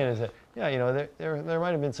you're saying is that, yeah, you know, there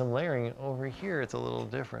might have been some layering over here. It's a little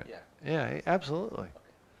different. Yeah. Yeah, absolutely. Okay.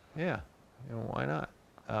 Yeah, you know, why not?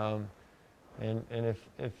 And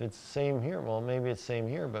if it's same here, well, maybe it's same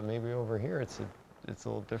here, but maybe over here it's a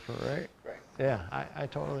little different, right? Right. Yeah, I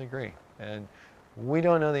totally agree. And we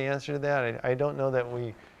don't know the answer to that. I don't know that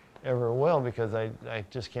we ever will, because I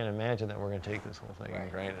just can't imagine that we're going to take this whole thing and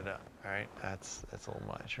Right. grind it up. All right, that's a little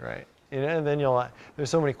much, right? You know, and then there's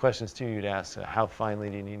so many questions too you'd ask. How finely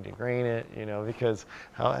do you need to grain it? You know, because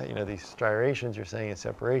how, you know, these striations you're saying and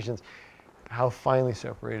separations, how finely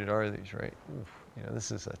separated are these, right? Oof, you know,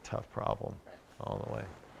 this is a tough problem all the way.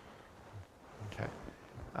 Okay.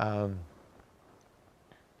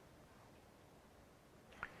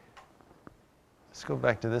 Let's go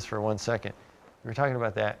back to this for 1 second. We were talking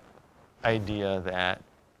about that idea that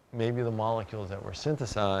maybe the molecules that were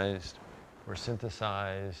synthesized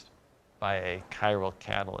by a chiral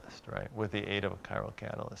catalyst, right? With the aid of a chiral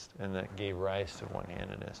catalyst, and that gave rise to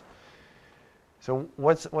one-handedness. So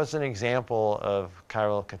what's an example of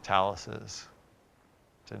chiral catalysis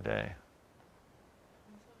today?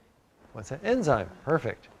 What's that? Enzyme.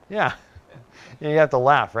 Perfect. Yeah. You have to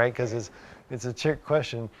laugh, right? Because it's a trick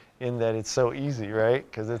question in that it's so easy, right?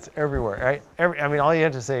 Because it's everywhere, right? I mean, all you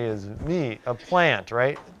have to say is meat, a plant,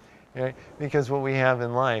 right? Because what we have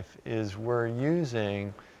in life is we're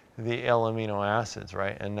using the L amino acids,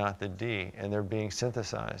 right, and not the D, and they're being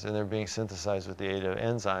synthesized, and they're being synthesized with the aid of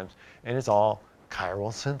enzymes, and it's all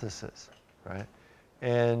chiral synthesis, right?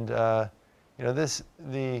 And you know,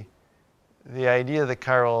 the idea of the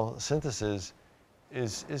chiral synthesis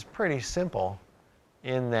is pretty simple,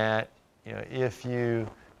 in that, you know, if you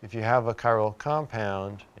have a chiral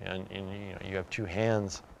compound and you know, you have two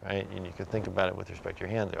hands, right, and you could think about it with respect to your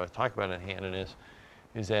hands. They always talk about handedness,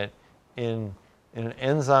 is that in an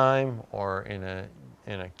enzyme or in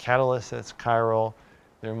a catalyst that's chiral,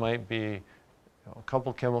 there might be a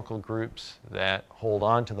couple chemical groups that hold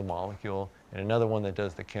on to the molecule and another one that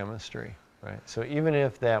does the chemistry, right? So even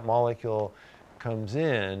if that molecule comes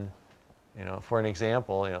in, you know, for an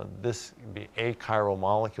example, you know, this would be a chiral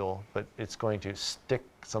molecule, but it's going to stick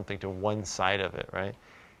something to one side of it, right?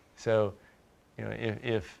 So, you know,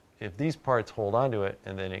 if these parts hold onto it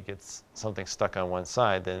and then it gets something stuck on one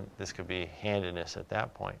side, then this could be handedness at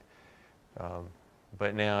that point.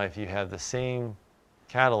 But now if you have the same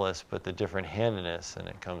catalyst but the different handedness, and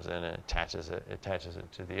it comes in and attaches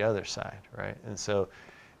it to the other side, right? And so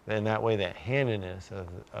then that way that handedness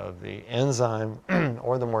of the enzyme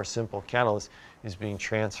or the more simple catalyst is being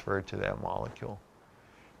transferred to that molecule.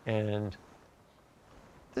 And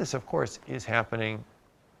this, of course, is happening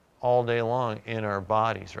all day long in our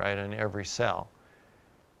bodies, right, in every cell.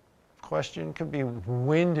 Question could be,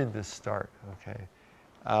 when did this start? Okay,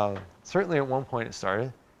 certainly at one point it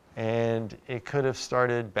started, and it could have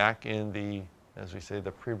started back in the, as we say,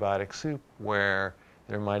 the prebiotic soup, where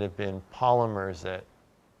there might have been polymers that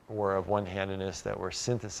were of one-handedness that were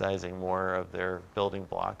synthesizing more of their building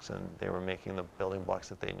blocks, and they were making the building blocks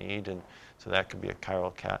that they need, and so that could be a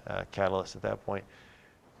chiral catalyst at that point.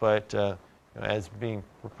 But you know, as being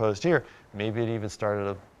proposed here, maybe it even started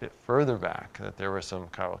a bit further back, that there were some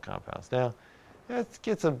chiral compounds. Now, that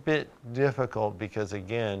gets a bit difficult because,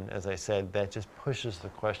 again, as I said, that just pushes the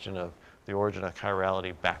question of the origin of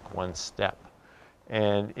chirality back one step.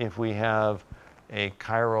 And if we have a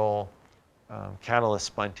chiral catalyst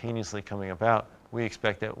spontaneously coming about, we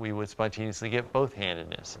expect that we would spontaneously get both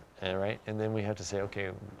handedness, right? And then we have to say, okay,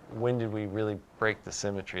 when did we really break the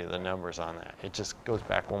symmetry of the numbers on that? It just goes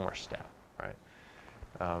back one more step, right?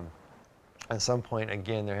 At some point,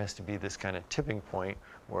 again, there has to be this kind of tipping point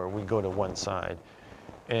where we go to one side.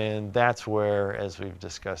 And that's where, as we've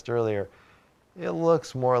discussed earlier, it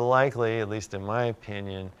looks more likely, at least in my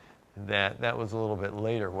opinion, that that was a little bit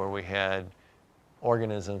later, where we had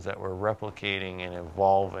organisms that were replicating and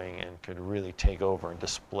evolving and could really take over and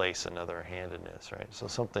displace another handedness, right? So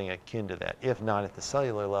something akin to that, if not at the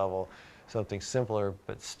cellular level, something simpler,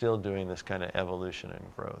 but still doing this kind of evolution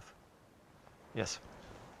and growth. Yes?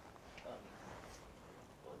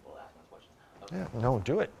 We'll ask my question. Yeah, no,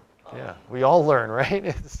 do it. Yeah, we all learn, right?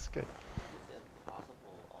 It's good. Is it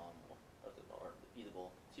possible, or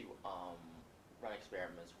feasible to run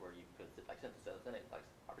experiments where you could like synthesize, like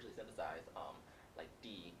artificially synthesize like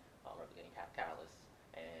D replicating catalysts,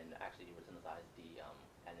 and actually you would synthesize D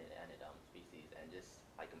and species, and just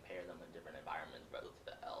like compare them in different environments relative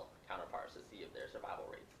to the L counterparts to see if their survival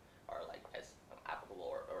rates are like as applicable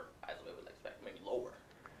or as we would expect, maybe lower.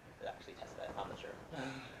 To actually test that, I'm not sure.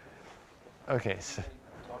 Okay. So,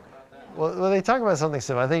 Talk about that? Well, they talk about something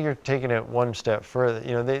similar. I think you're taking it one step further.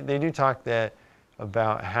 You know, they do talk that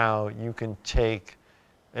about how you can take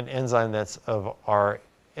an enzyme that's of our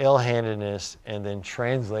L-handedness and then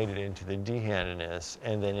translate it into the D-handedness,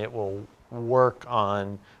 and then it will work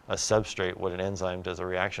on a substrate, what an enzyme does a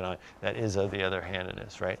reaction on, that is of the other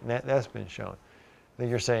handedness, right? And that's been shown. Then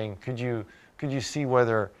you're saying, could you see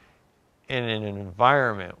whether in an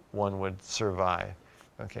environment one would survive?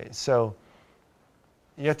 Okay, so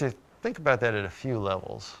you have to think about that at a few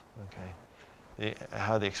levels, okay?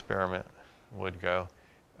 How the experiment would go.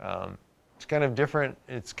 It's kind of different.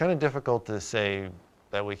 It's kind of difficult to say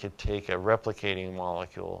that we could take a replicating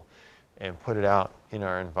molecule and put it out in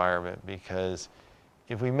our environment, because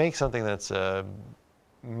if we make something that's a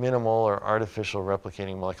minimal or artificial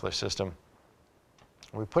replicating molecular system,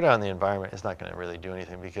 we put it out in the environment, it's not going to really do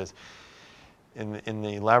anything, because in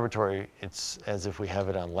the laboratory, it's as if we have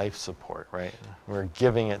it on life support, right? We're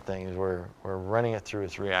giving it things, we're running it through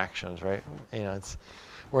its reactions, right? You know,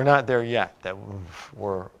 we're not there yet. That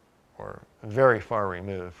we're very far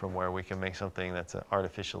removed from where we can make something that's an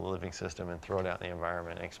artificial living system and throw it out in the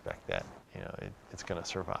environment and expect that, you know, it's going to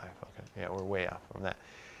survive. Okay, yeah, we're way off from that.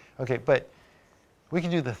 Okay, but we can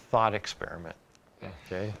do the thought experiment.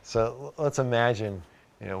 Okay, so let's imagine,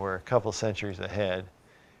 you know, we're a couple centuries ahead,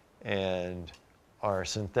 and our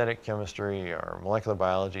synthetic chemistry, our molecular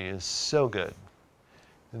biology is so good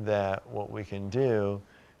that what we can do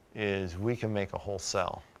is we can make a whole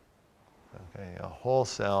cell. Okay, a whole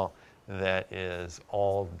cell that is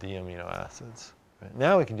all the amino acids. Right?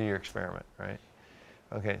 Now we can do your experiment, right?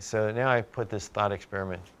 Okay, so now I put this thought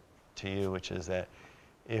experiment to you, which is that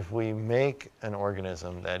if we make an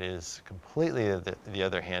organism that is completely the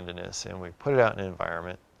other handedness, and we put it out in an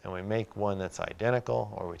environment, and we make one that's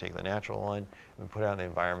identical, or we take the natural one, and we put it out in the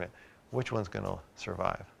environment, which one's going to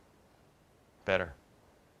survive better?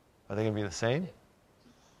 Are they going to be the same?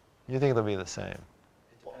 You think they'll be the same? It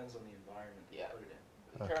depends on the environment that you put it in.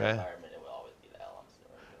 The Okay. current environment, it will always be the L, I'm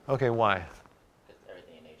assuming. Okay, why? Because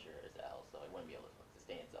everything in nature is L, so it wouldn't be able to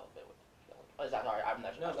sustain itself. It would. Oh, is that sorry? I'm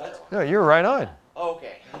not sure. No, that's- No, you're right on. Oh,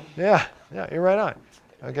 okay. Yeah, you're right on.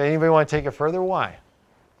 Okay, anybody want to take it further? Why?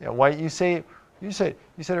 Yeah, why you said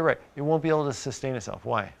it right. It won't be able to sustain itself.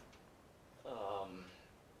 Why?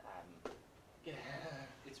 Yeah.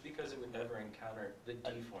 It's because it would never encounter the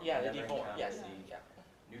D form. Yeah, It the never D form, encounters yes, the yeah.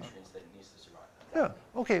 nutrients that it needs to survive.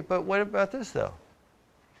 Yeah. Okay, but what about this though?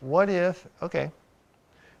 What if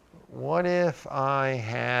I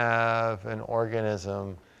have an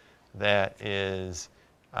organism that is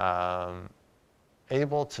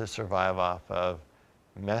able to survive off of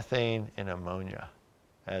methane and ammonia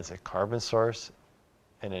as a carbon source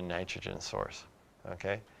and a nitrogen source?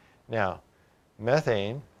 Okay. Now,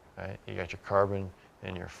 methane, right? You got your carbon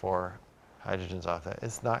and your 4 hydrogens off that.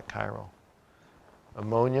 It's not chiral.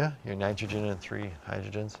 Ammonia, your nitrogen and 3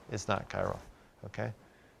 hydrogens, it's not chiral. Okay.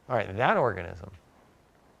 All right, that organism,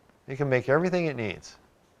 it can make everything it needs.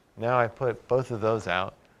 Now I put both of those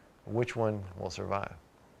out. Which one will survive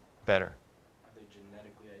better? Are they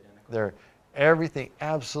genetically identical? They're everything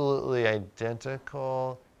absolutely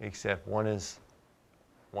identical, except one is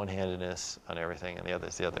one-handedness on everything, and the other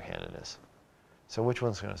is the other-handedness. So which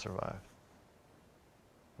one's going to survive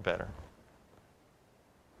better?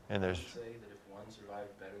 And I there's would say that if one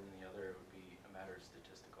survived better than the other, it would be a matter of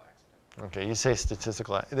statistical accident. okay. You say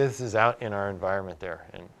statistical. This is out in our environment there,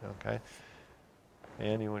 and okay.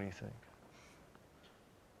 Andy, what do you think?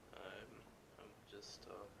 I'm just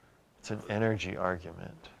It's an energy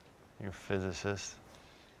argument. You're a physicist,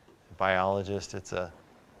 biologist. It's a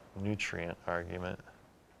nutrient argument.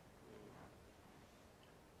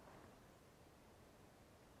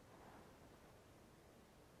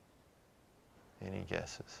 Any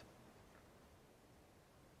guesses?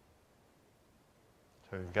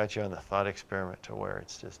 So we've got you on the thought experiment to where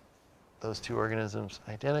it's just those two organisms,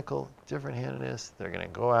 identical, different handedness. They're going to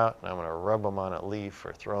go out, and I'm going to rub them on a leaf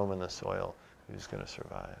or throw them in the soil. Who's going to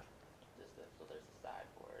survive? So there's a side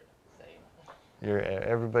for it, same.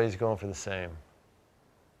 Everybody's going for the same.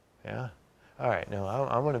 Yeah? All right, now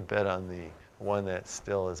I'm going to bet on the one that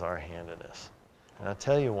still is our handedness. And I'll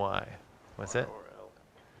tell you why. What's it? or L.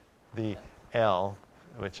 The L,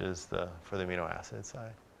 which is for the amino acid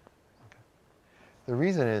side. Okay. The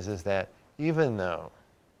reason is that even though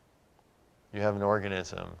you have an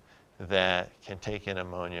organism that can take in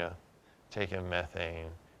ammonia, take in methane,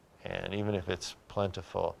 and even if it's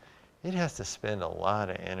plentiful, it has to spend a lot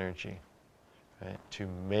of energy, right, to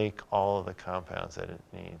make all of the compounds that it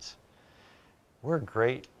needs. We're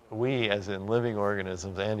great, we as in living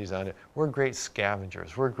organisms, Andy's on it, we're great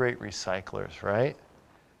scavengers, we're great recyclers, right?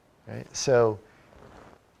 So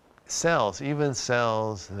cells, even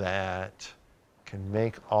cells that can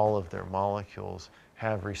make all of their molecules,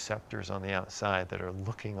 have receptors on the outside that are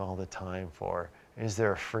looking all the time for, is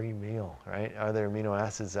there a free meal, right? Are there amino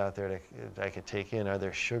acids out there that I could take in? Are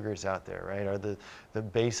there sugars out there, right? Are the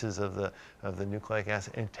bases of the nucleic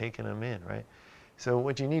acid and taking them in, right? So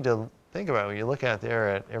what you need to think about when you look out there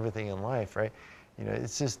at everything in life, right? You know,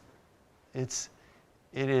 it's just, it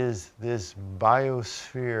is this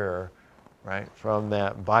biosphere, right? From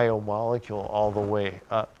that biomolecule all the way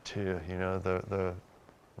up to, you know, the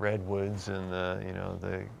redwoods and the, you know,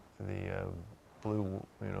 the blue,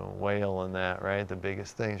 you know, whale and that, right? The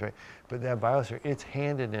biggest things, right? But that biosphere, its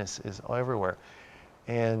handedness is everywhere.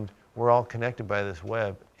 And we're all connected by this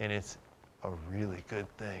web, and it's a really good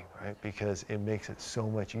thing, right? Because it makes it so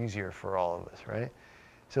much easier for all of us, right?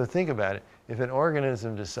 So think about it. If an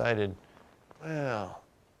organism decided, well,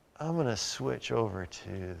 I'm going to switch over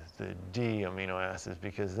to the D amino acids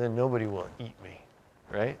because then nobody will eat me,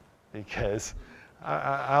 right? Because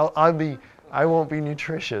I won't be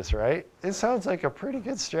nutritious, right? It sounds like a pretty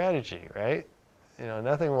good strategy, right? You know,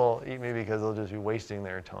 nothing will eat me because they'll just be wasting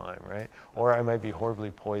their time, right? Or I might be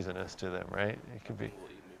horribly poisonous to them, right? It could be. Nothing will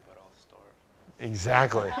eat me, but I'll starve.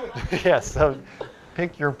 Exactly. Yes. So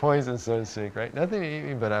pick your poison, so to speak, right? Nothing to eat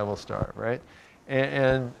me, but I will starve, right?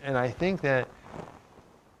 And I think that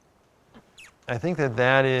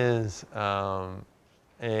that is a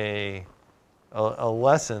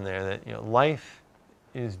lesson there that, you know, life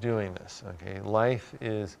is doing this. Okay, life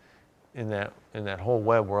is in that whole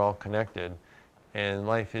web. We're all connected, and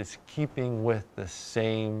life is keeping with the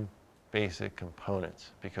same basic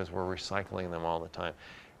components because we're recycling them all the time.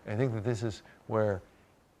 I think that this is where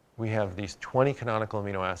we have these 20 canonical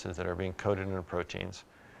amino acids that are being coded into proteins.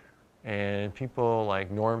 And people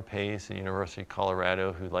like Norm Pace at the University of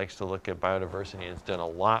Colorado, who likes to look at biodiversity, has done a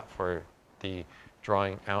lot for the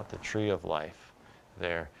drawing out the tree of life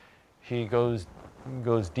there. He goes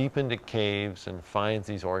deep into caves and finds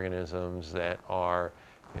these organisms that are,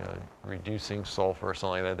 you know, reducing sulfur or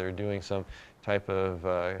something like that. They're doing some type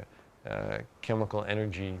of chemical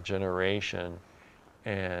energy generation,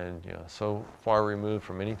 and, you know, so far removed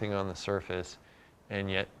from anything on the surface, and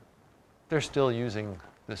yet they're still using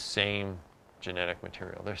the same genetic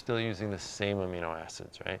material. They're still using the same amino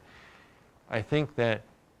acids, right? I think that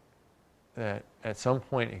at some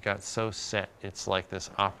point it got so set, it's like this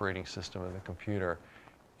operating system of the computer.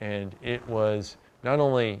 And it was, not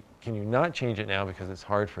only can you not change it now because it's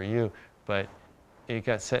hard for you, but it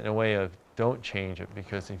got set in a way of don't change it,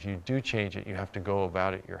 because if you do change it, you have to go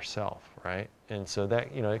about it yourself, right? And so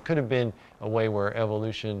that, you know, it could have been a way where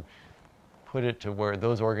evolution put it to where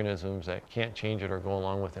those organisms that can't change it or go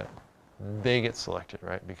along with it, they get selected,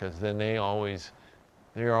 right? Because then they're always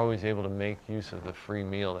able to make use of the free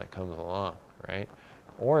meal that comes along, right?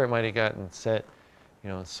 Or it might have gotten set, you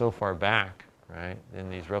know, so far back, right, in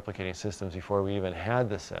these replicating systems before we even had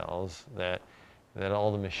the cells that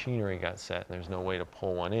all the machinery got set and there's no way to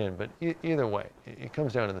pull one in. But either way, it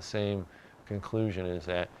comes down to the same conclusion, is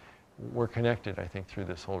that we're connected, I think, through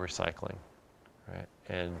this whole recycling, right?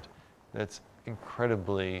 And that's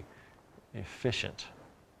incredibly efficient,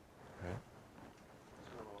 right?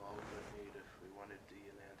 So all we would need if we wanted D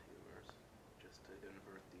and antivirus, just to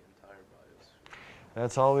invert the entire biosphere.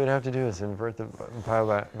 That's all we'd have to do, is invert the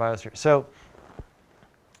biosphere. So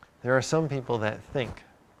there are some people that think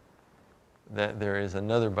that there is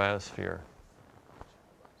another biosphere.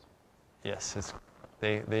 Yes,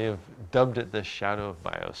 they have dubbed it the shadow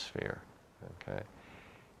biosphere. Okay.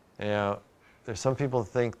 Now, there's some people who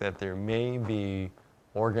think that there may be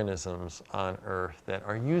organisms on Earth that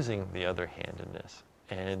are using the other-handedness,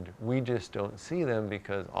 and we just don't see them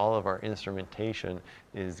because all of our instrumentation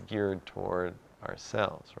is geared toward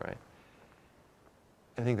ourselves, right?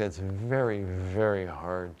 I think that's very, very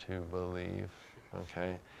hard to believe,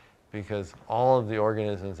 okay? Because all of the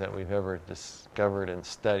organisms that we've ever discovered and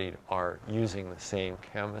studied are using the same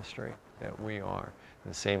chemistry that we are,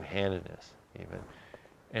 the same handedness even.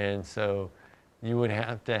 And so you would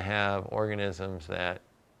have to have organisms that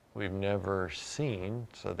we've never seen,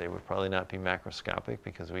 so they would probably not be macroscopic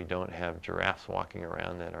because we don't have giraffes walking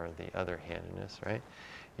around that are the other-handedness, right?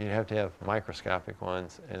 You'd have to have microscopic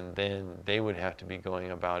ones, and then they would have to be going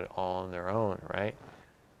about it all on their own, right?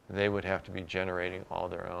 They would have to be generating all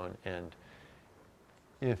their own, and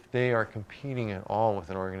if they are competing at all with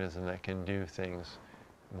an organism that can do things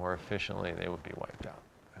more efficiently, they would be wiped out,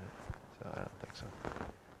 right? So I don't think so.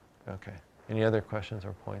 Okay. Any other questions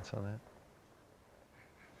or points on that?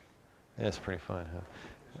 Yeah, it's pretty fun,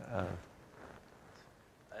 huh?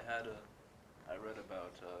 I read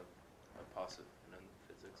about a positive in a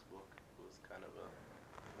physics book. It was kind of a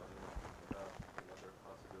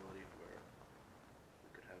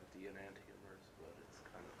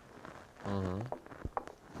Mm-hmm.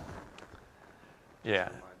 Yeah.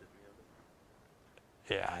 Just reminded me of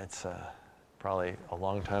it. Yeah, it's probably a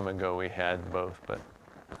long time ago we had both, but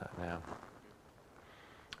not now.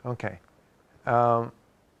 Okay. Let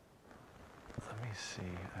me see.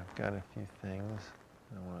 I've got a few things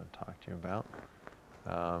I want to talk to you about.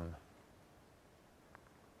 And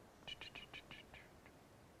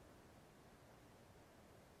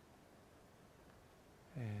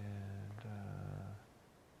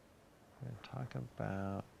I'm going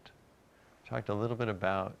to talked a little bit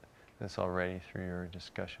about this already through your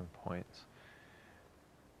discussion points.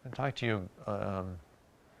 I'll talk to you,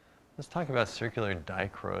 let's talk about circular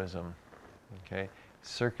dichroism, okay?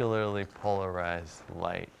 Circularly polarized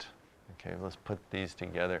light. Okay, let's put these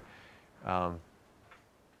together. You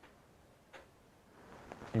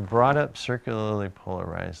brought up circularly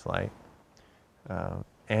polarized light,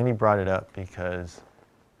 and he brought it up because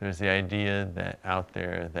there's the idea that out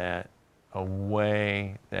there that a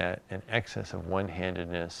way that an excess of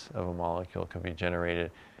one-handedness of a molecule can be generated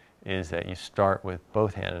is that you start with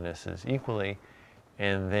both handednesses equally,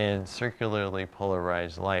 and then circularly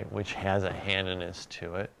polarized light, which has a handedness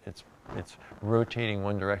to it, it's rotating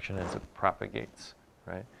one direction as it propagates,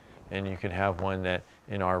 right? And you could have one that,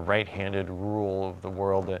 in our right-handed rule of the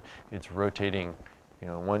world, that it's rotating,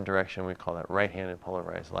 one direction, we call that right-handed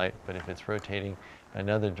polarized light. But if it's rotating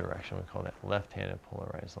another direction, we call that left-handed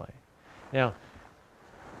polarized light. Now,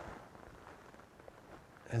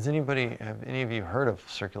 have any of you heard of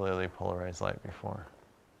circularly polarized light before?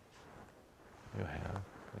 You have,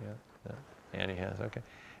 yeah. Andy has. Okay.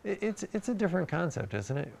 It's a different concept,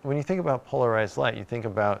 isn't it? When you think about polarized light, you think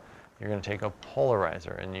about you're going to take a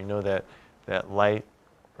polarizer, and you know that light,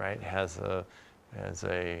 right, has a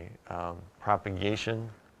propagation,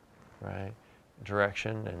 right,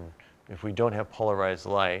 direction. And if we don't have polarized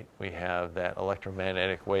light, we have that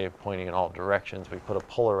electromagnetic wave pointing in all directions. We put a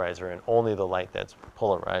polarizer, and only the light that's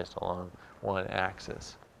polarized along one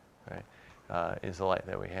axis, right, is the light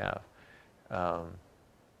that we have.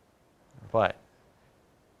 But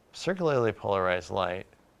circularly polarized light,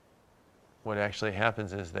 what actually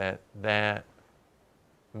happens is that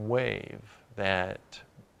wave, that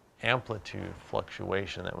amplitude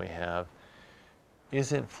fluctuation that we have,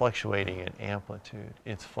 isn't fluctuating in amplitude.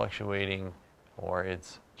 It's fluctuating, or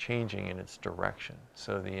it's changing in its direction.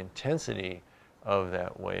 So the intensity of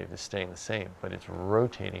that wave is staying the same, but it's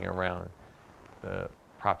rotating around the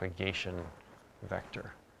propagation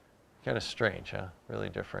vector. Kind of strange, huh? Really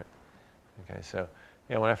different. Okay, so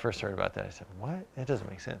when I first heard about that, I said, what? That doesn't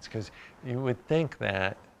make sense, because you would think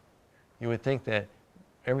that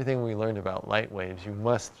everything we learned about light waves, you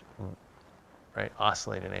must, right,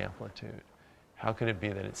 oscillate in amplitude. How could it be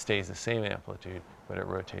that it stays the same amplitude, but it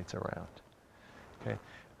rotates around? Okay.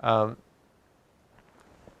 The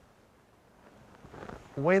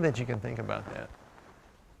way that you can think about that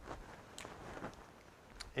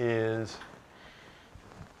is,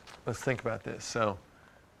 let's think about this. So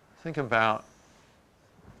think about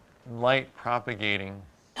light propagating.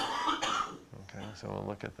 Okay, so we'll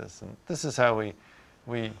look at this, and this is how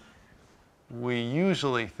we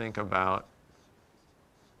usually think about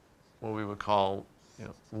what we would call,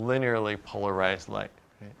 linearly polarized light.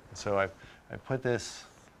 Right? So I put this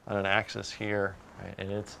on an axis here, right,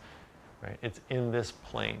 and it's in this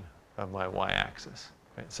plane of my y-axis.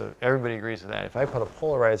 Right? So everybody agrees with that. If I put a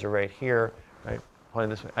polarizer right here, right, pointing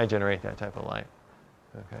this way, I generate that type of light.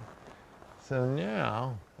 Okay. So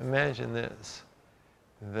now imagine this,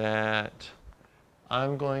 that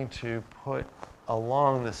I'm going to put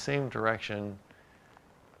along the same direction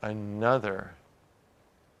another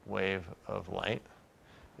wave of light.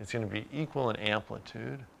 It's going to be equal in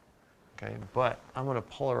amplitude, okay, but I'm going to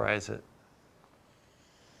polarize it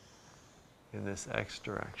in this x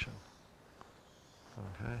direction,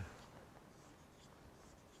 okay,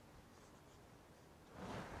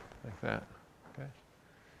 like that, okay.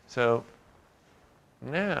 So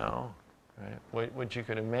now, right, what you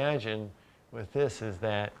could imagine with this is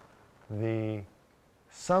that the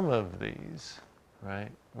sum of these, right,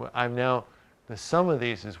 the sum of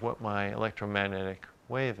these is what my electromagnetic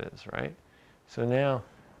wave is, right? So now,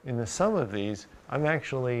 in the sum of these, I'm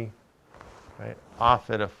actually, right, off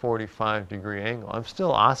at a 45-degree angle. I'm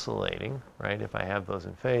still oscillating, right, if I have those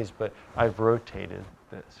in phase, but I've rotated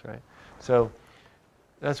this, right? So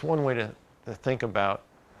that's one way to think about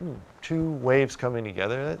two waves coming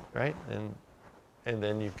together, right? And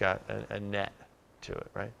then you've got a net to it,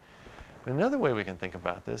 right? Another way we can think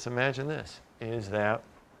about this, imagine this, is that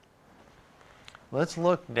let's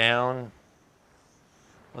look down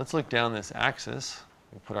this axis.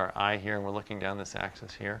 We put our eye here, and we're looking down this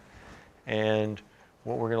axis here. And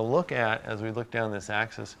what we're going to look at as we look down this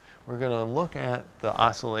axis, we're going to look at the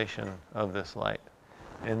oscillation of this light.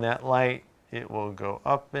 And that light, it will go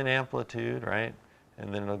up in amplitude, right?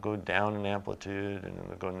 And then it'll go down in amplitude, and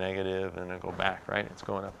it'll go negative, and it'll go back, right? It's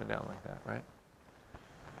going up and down like that, right?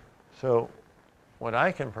 So what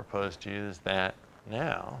I can propose to you is that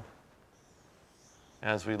now,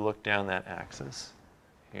 as we look down that axis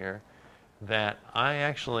here, that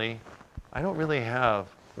I don't really have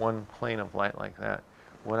one plane of light like that.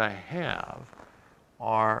 What I have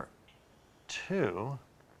are two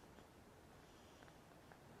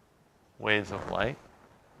waves of light,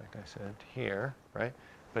 like I said, here, right?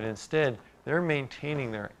 But instead, they're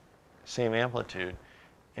maintaining their same amplitude,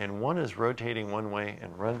 and one is rotating one way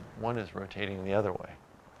and one is rotating the other way.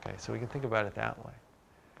 Okay, so we can think about it that way.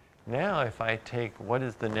 Now, if I take what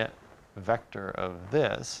is the net vector of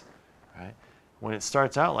this, right? When it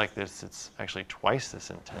starts out like this, it's actually twice this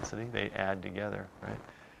intensity. They add together, right?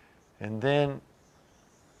 And then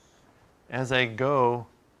as I go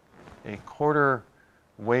a quarter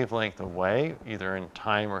wavelength away, either in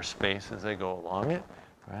time or space as I go along it,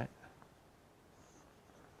 right?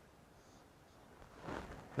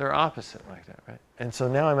 They're opposite like that, right? And so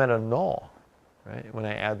now I'm at a null, right, when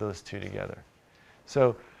I add those two together.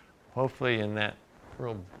 So hopefully in that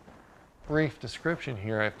real brief description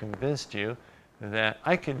here, I've convinced you that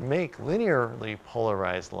I could make linearly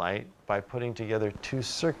polarized light by putting together two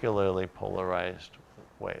circularly polarized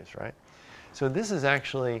waves, right? So this is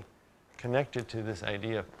actually connected to this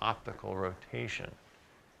idea of optical rotation,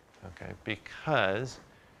 okay? Because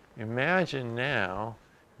imagine now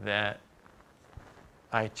that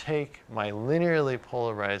I take my linearly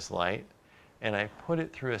polarized light and I put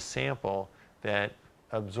it through a sample that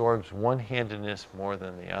absorbs one-handedness more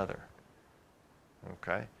than the other,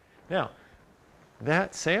 okay? Now,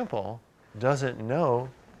 that sample doesn't know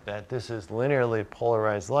that this is linearly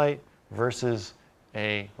polarized light versus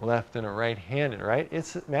a left and a right-handed, right?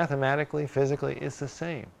 It's mathematically, physically, it's the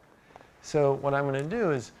same. So what I'm going to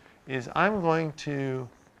do is I'm going to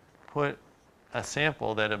put a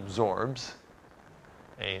sample that absorbs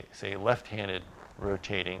a, say, left-handed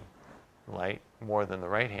rotating light more than the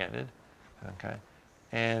right-handed, okay?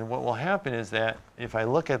 And what will happen is that if I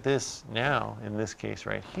look at this now, in this case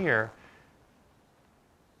right here,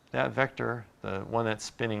 that vector, the one that's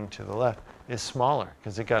spinning to the left, is smaller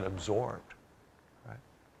because it got absorbed, right?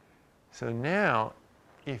 So now,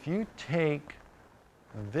 if you take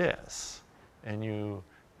this and you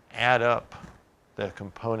add up the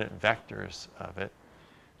component vectors of it,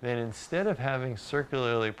 then instead of having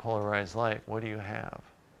circularly polarized light, what do you have?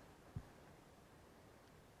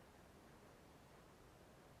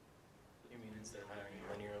 You mean instead of having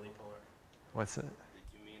linearly polar? What's it? Did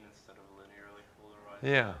you mean instead of linearly polarized?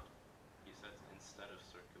 Yeah. You said instead of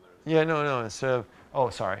circular. Yeah, no, instead of, oh,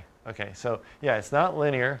 sorry. Okay, so yeah, it's not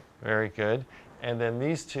linear, very good. And then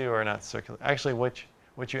these two are not circular. Actually,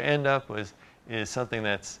 what you end up with is something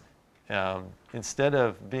that's, instead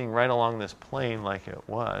of being right along this plane like it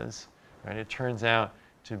was, right, it turns out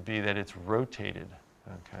to be that it's rotated,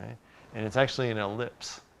 okay? And it's actually an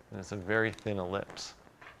ellipse, and it's a very thin ellipse,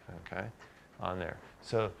 okay, on there.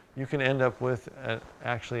 So you can end up with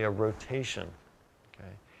actually a rotation,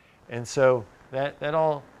 okay? And so that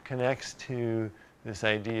all connects to this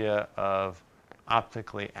idea of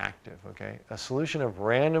optically active, okay? A solution of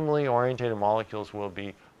randomly oriented molecules will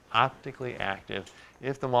be optically active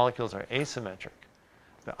if the molecules are asymmetric.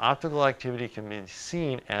 The optical activity can be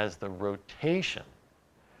seen as the rotation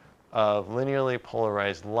of linearly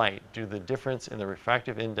polarized light due to the difference in the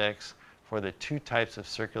refractive index for the two types of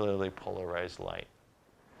circularly polarized light,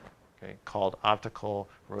 okay, called optical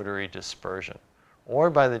rotary dispersion, or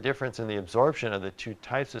by the difference in the absorption of the two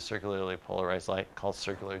types of circularly polarized light called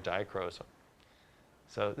circular dichroism.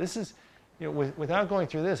 So this is, you know, without going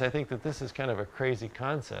through this, I think that this is kind of a crazy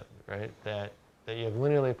concept, right? That you have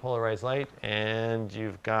linearly polarized light and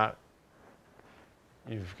you've got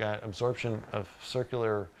absorption of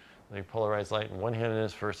circularly polarized light in one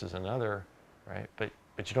handedness versus another, right? But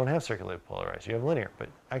you don't have circularly polarized. You have linear, but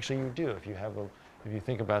actually you do if you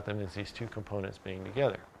think about them as these two components being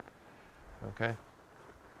together. Okay.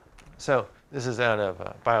 So this is out of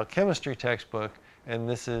a biochemistry textbook, and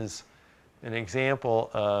this is an example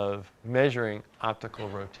of measuring optical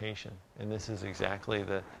rotation. And this is exactly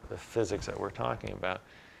the physics that we're talking about.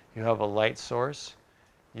 You have a light source.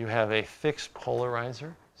 You have a fixed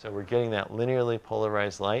polarizer. So we're getting that linearly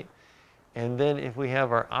polarized light. And then if we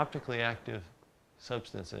have our optically active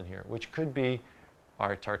substance in here, which could be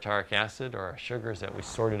our tartaric acid or our sugars that we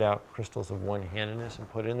sorted out crystals of one-handedness and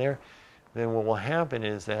put in there, then what will happen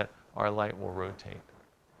is that our light will rotate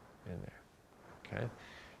in there. okay?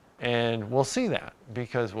 And we'll see that,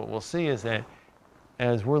 because what we'll see is that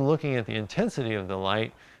as we're looking at the intensity of the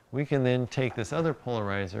light, we can then take this other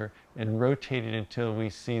polarizer and rotate it until we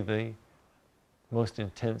see the most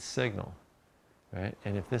intense signal, right?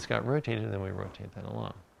 And if this got rotated, then we rotate that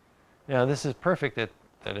along. Now, this is perfect that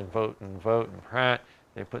in Vogt and Pratt,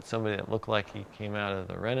 they put somebody that looked like he came out of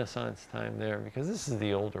the Renaissance time there, because this is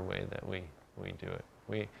the older way that we do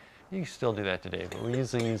it. You still do that today, but we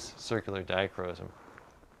usually use circular dichroism.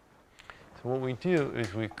 So what we do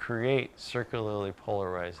is we create circularly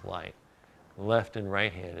polarized light, left and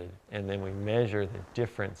right-handed, and then we measure the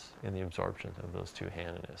difference in the absorption of those two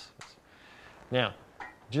handednesses. Now,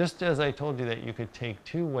 just as I told you that you could take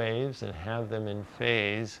two waves and have them in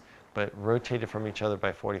phase, but rotated from each other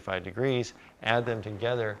by 45 degrees, add them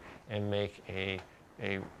together and make a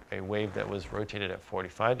wave that was rotated at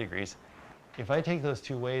 45 degrees. If I take those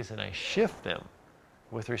two waves and I shift them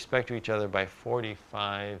with respect to each other by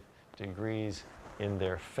 45 degrees in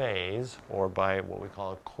their phase, or by what we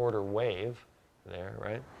call a quarter wave there,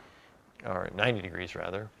 right? Or 90 degrees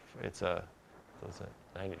rather. It's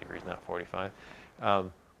 90 degrees, not 45.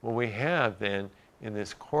 What we have then in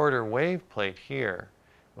this quarter wave plate here,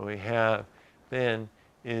 what we have then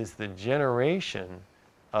is the generation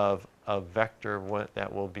of a vector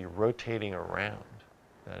that will be rotating around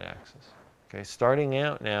that axis. Okay, starting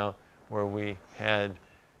out now where we had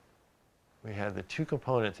the two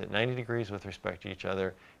components at 90 degrees with respect to each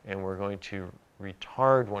other, and we're going to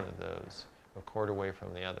retard one of those a quarter wave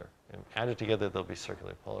from the other. And added together, they'll be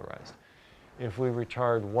circularly polarized. If we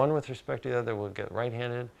retard one with respect to the other, we'll get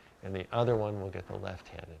right-handed, and the other one will get the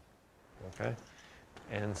left-handed. Okay?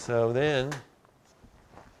 And so then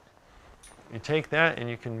you take that and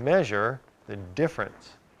you can measure the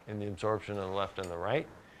difference in the absorption of the left and the right.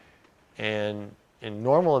 And in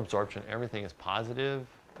normal absorption, everything is positive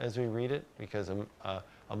as we read it, because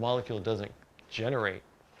a molecule doesn't generate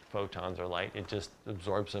photons or light. It just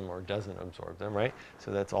absorbs them or doesn't absorb them, right?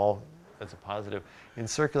 So that's a positive. In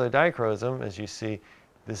circular dichroism, as you see,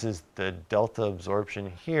 this is the delta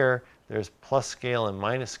absorption here. There's plus scale and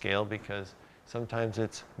minus scale, because sometimes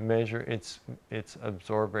it's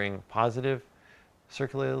absorbing positive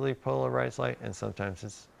circularly polarized light, and sometimes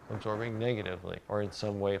it's absorbing negatively, or in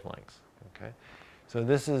some wavelengths. Okay, so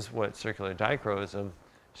this is what circular dichroism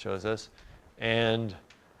shows us, and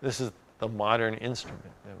this is the modern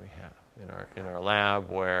instrument that we have in our lab,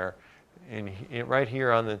 where right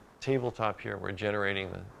here on the tabletop here, we're generating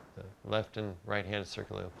the left and right-handed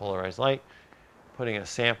circularly polarized light, putting a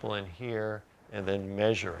sample in here, and then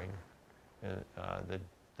measuring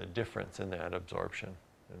the difference in that absorption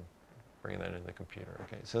and bringing that into the computer.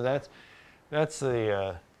 Okay, so that's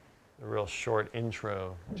the real short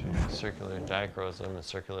intro to circular dichroism and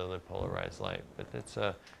circularly polarized light. But it's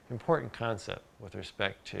an important concept with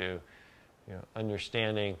respect to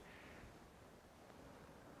understanding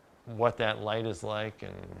what that light is like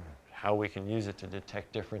and how we can use it to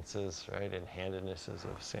detect differences, right, in handednesses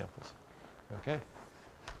of samples. Okay,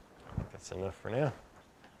 I think that's enough for now.